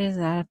 why does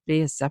that have to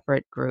be a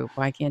separate group?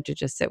 Why can't you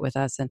just sit with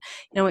us? And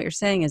what you're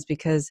saying is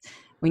because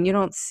when you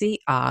don't see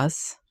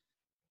us,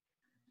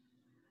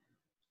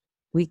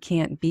 we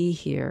can't be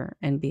here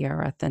and be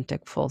our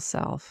authentic full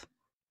self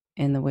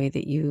in the way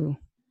that you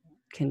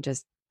can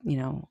just,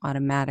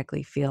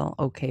 automatically feel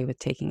okay with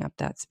taking up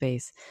that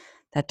space.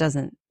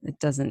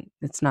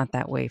 It's not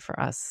that way for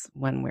us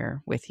when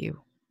we're with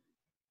you.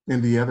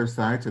 And the other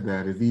side to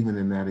that is, even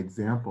in that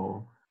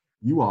example,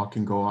 you all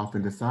can go off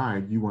and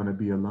decide you want to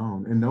be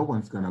alone, and no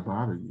one's going to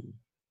bother you,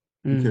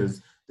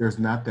 because there's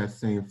not that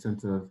same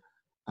sense of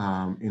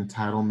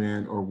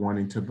entitlement or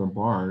wanting to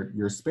bombard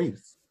your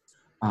space.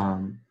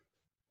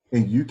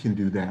 And you can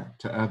do that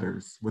to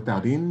others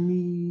without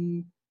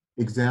any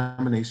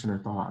examination or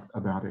thought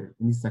about it,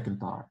 any second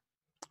thought.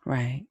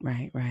 Right.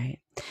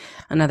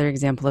 Another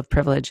example of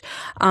privilege.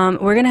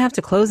 We're going to have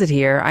to close it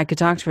here. I could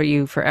talk to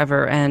you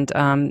forever,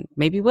 and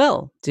maybe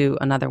we'll do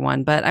another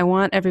one. But I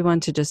want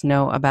everyone to just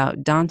know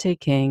about Dante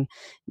King,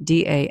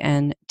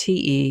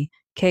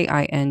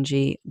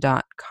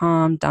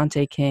 DanteKing.com.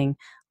 Dante King,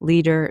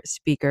 leader,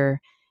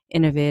 speaker,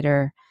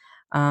 innovator,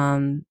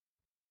 doing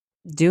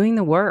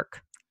the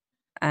work,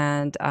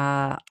 and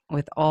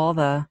with all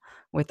the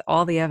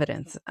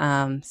evidence,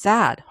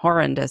 sad,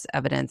 horrendous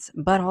evidence,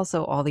 but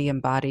also all the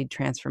embodied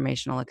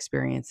transformational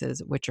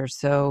experiences, which are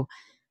so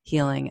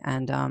healing.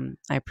 And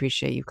I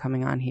appreciate you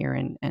coming on here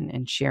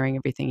and sharing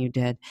everything you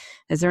did.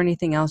 Is there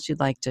anything else you'd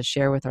like to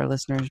share with our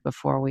listeners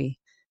before we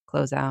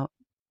close out?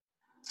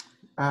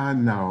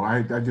 No,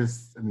 I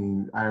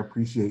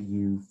appreciate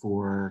you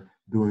for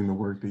doing the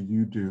work that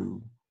you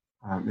do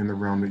in the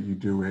realm that you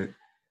do it.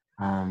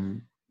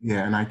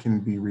 And I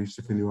can be reached,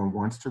 if anyone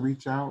wants to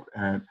reach out,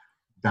 at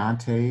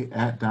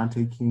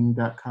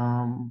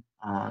DanteKing.com.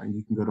 And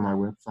you can go to my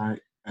website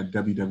at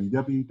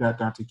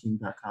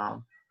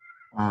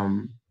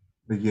www.danteking.com.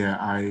 But yeah,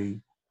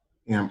 I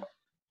am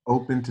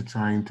open to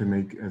trying to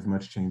make as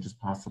much change as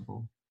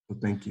possible. So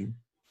thank you.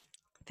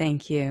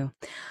 Thank you.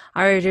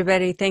 All right,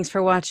 everybody. Thanks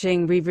for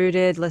watching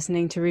Rerooted,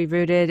 listening to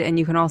Rerooted. And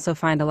you can also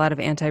find a lot of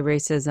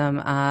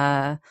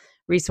anti-racism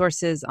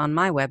resources on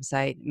my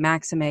website,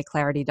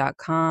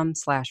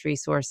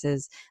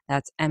 maximeclarity.com/resources.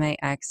 That's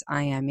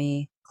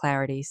MAXIME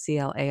Clarity,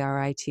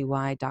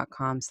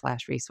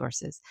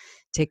 CLARITY.com/resources.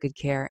 Take good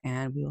care,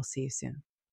 and we will see you soon.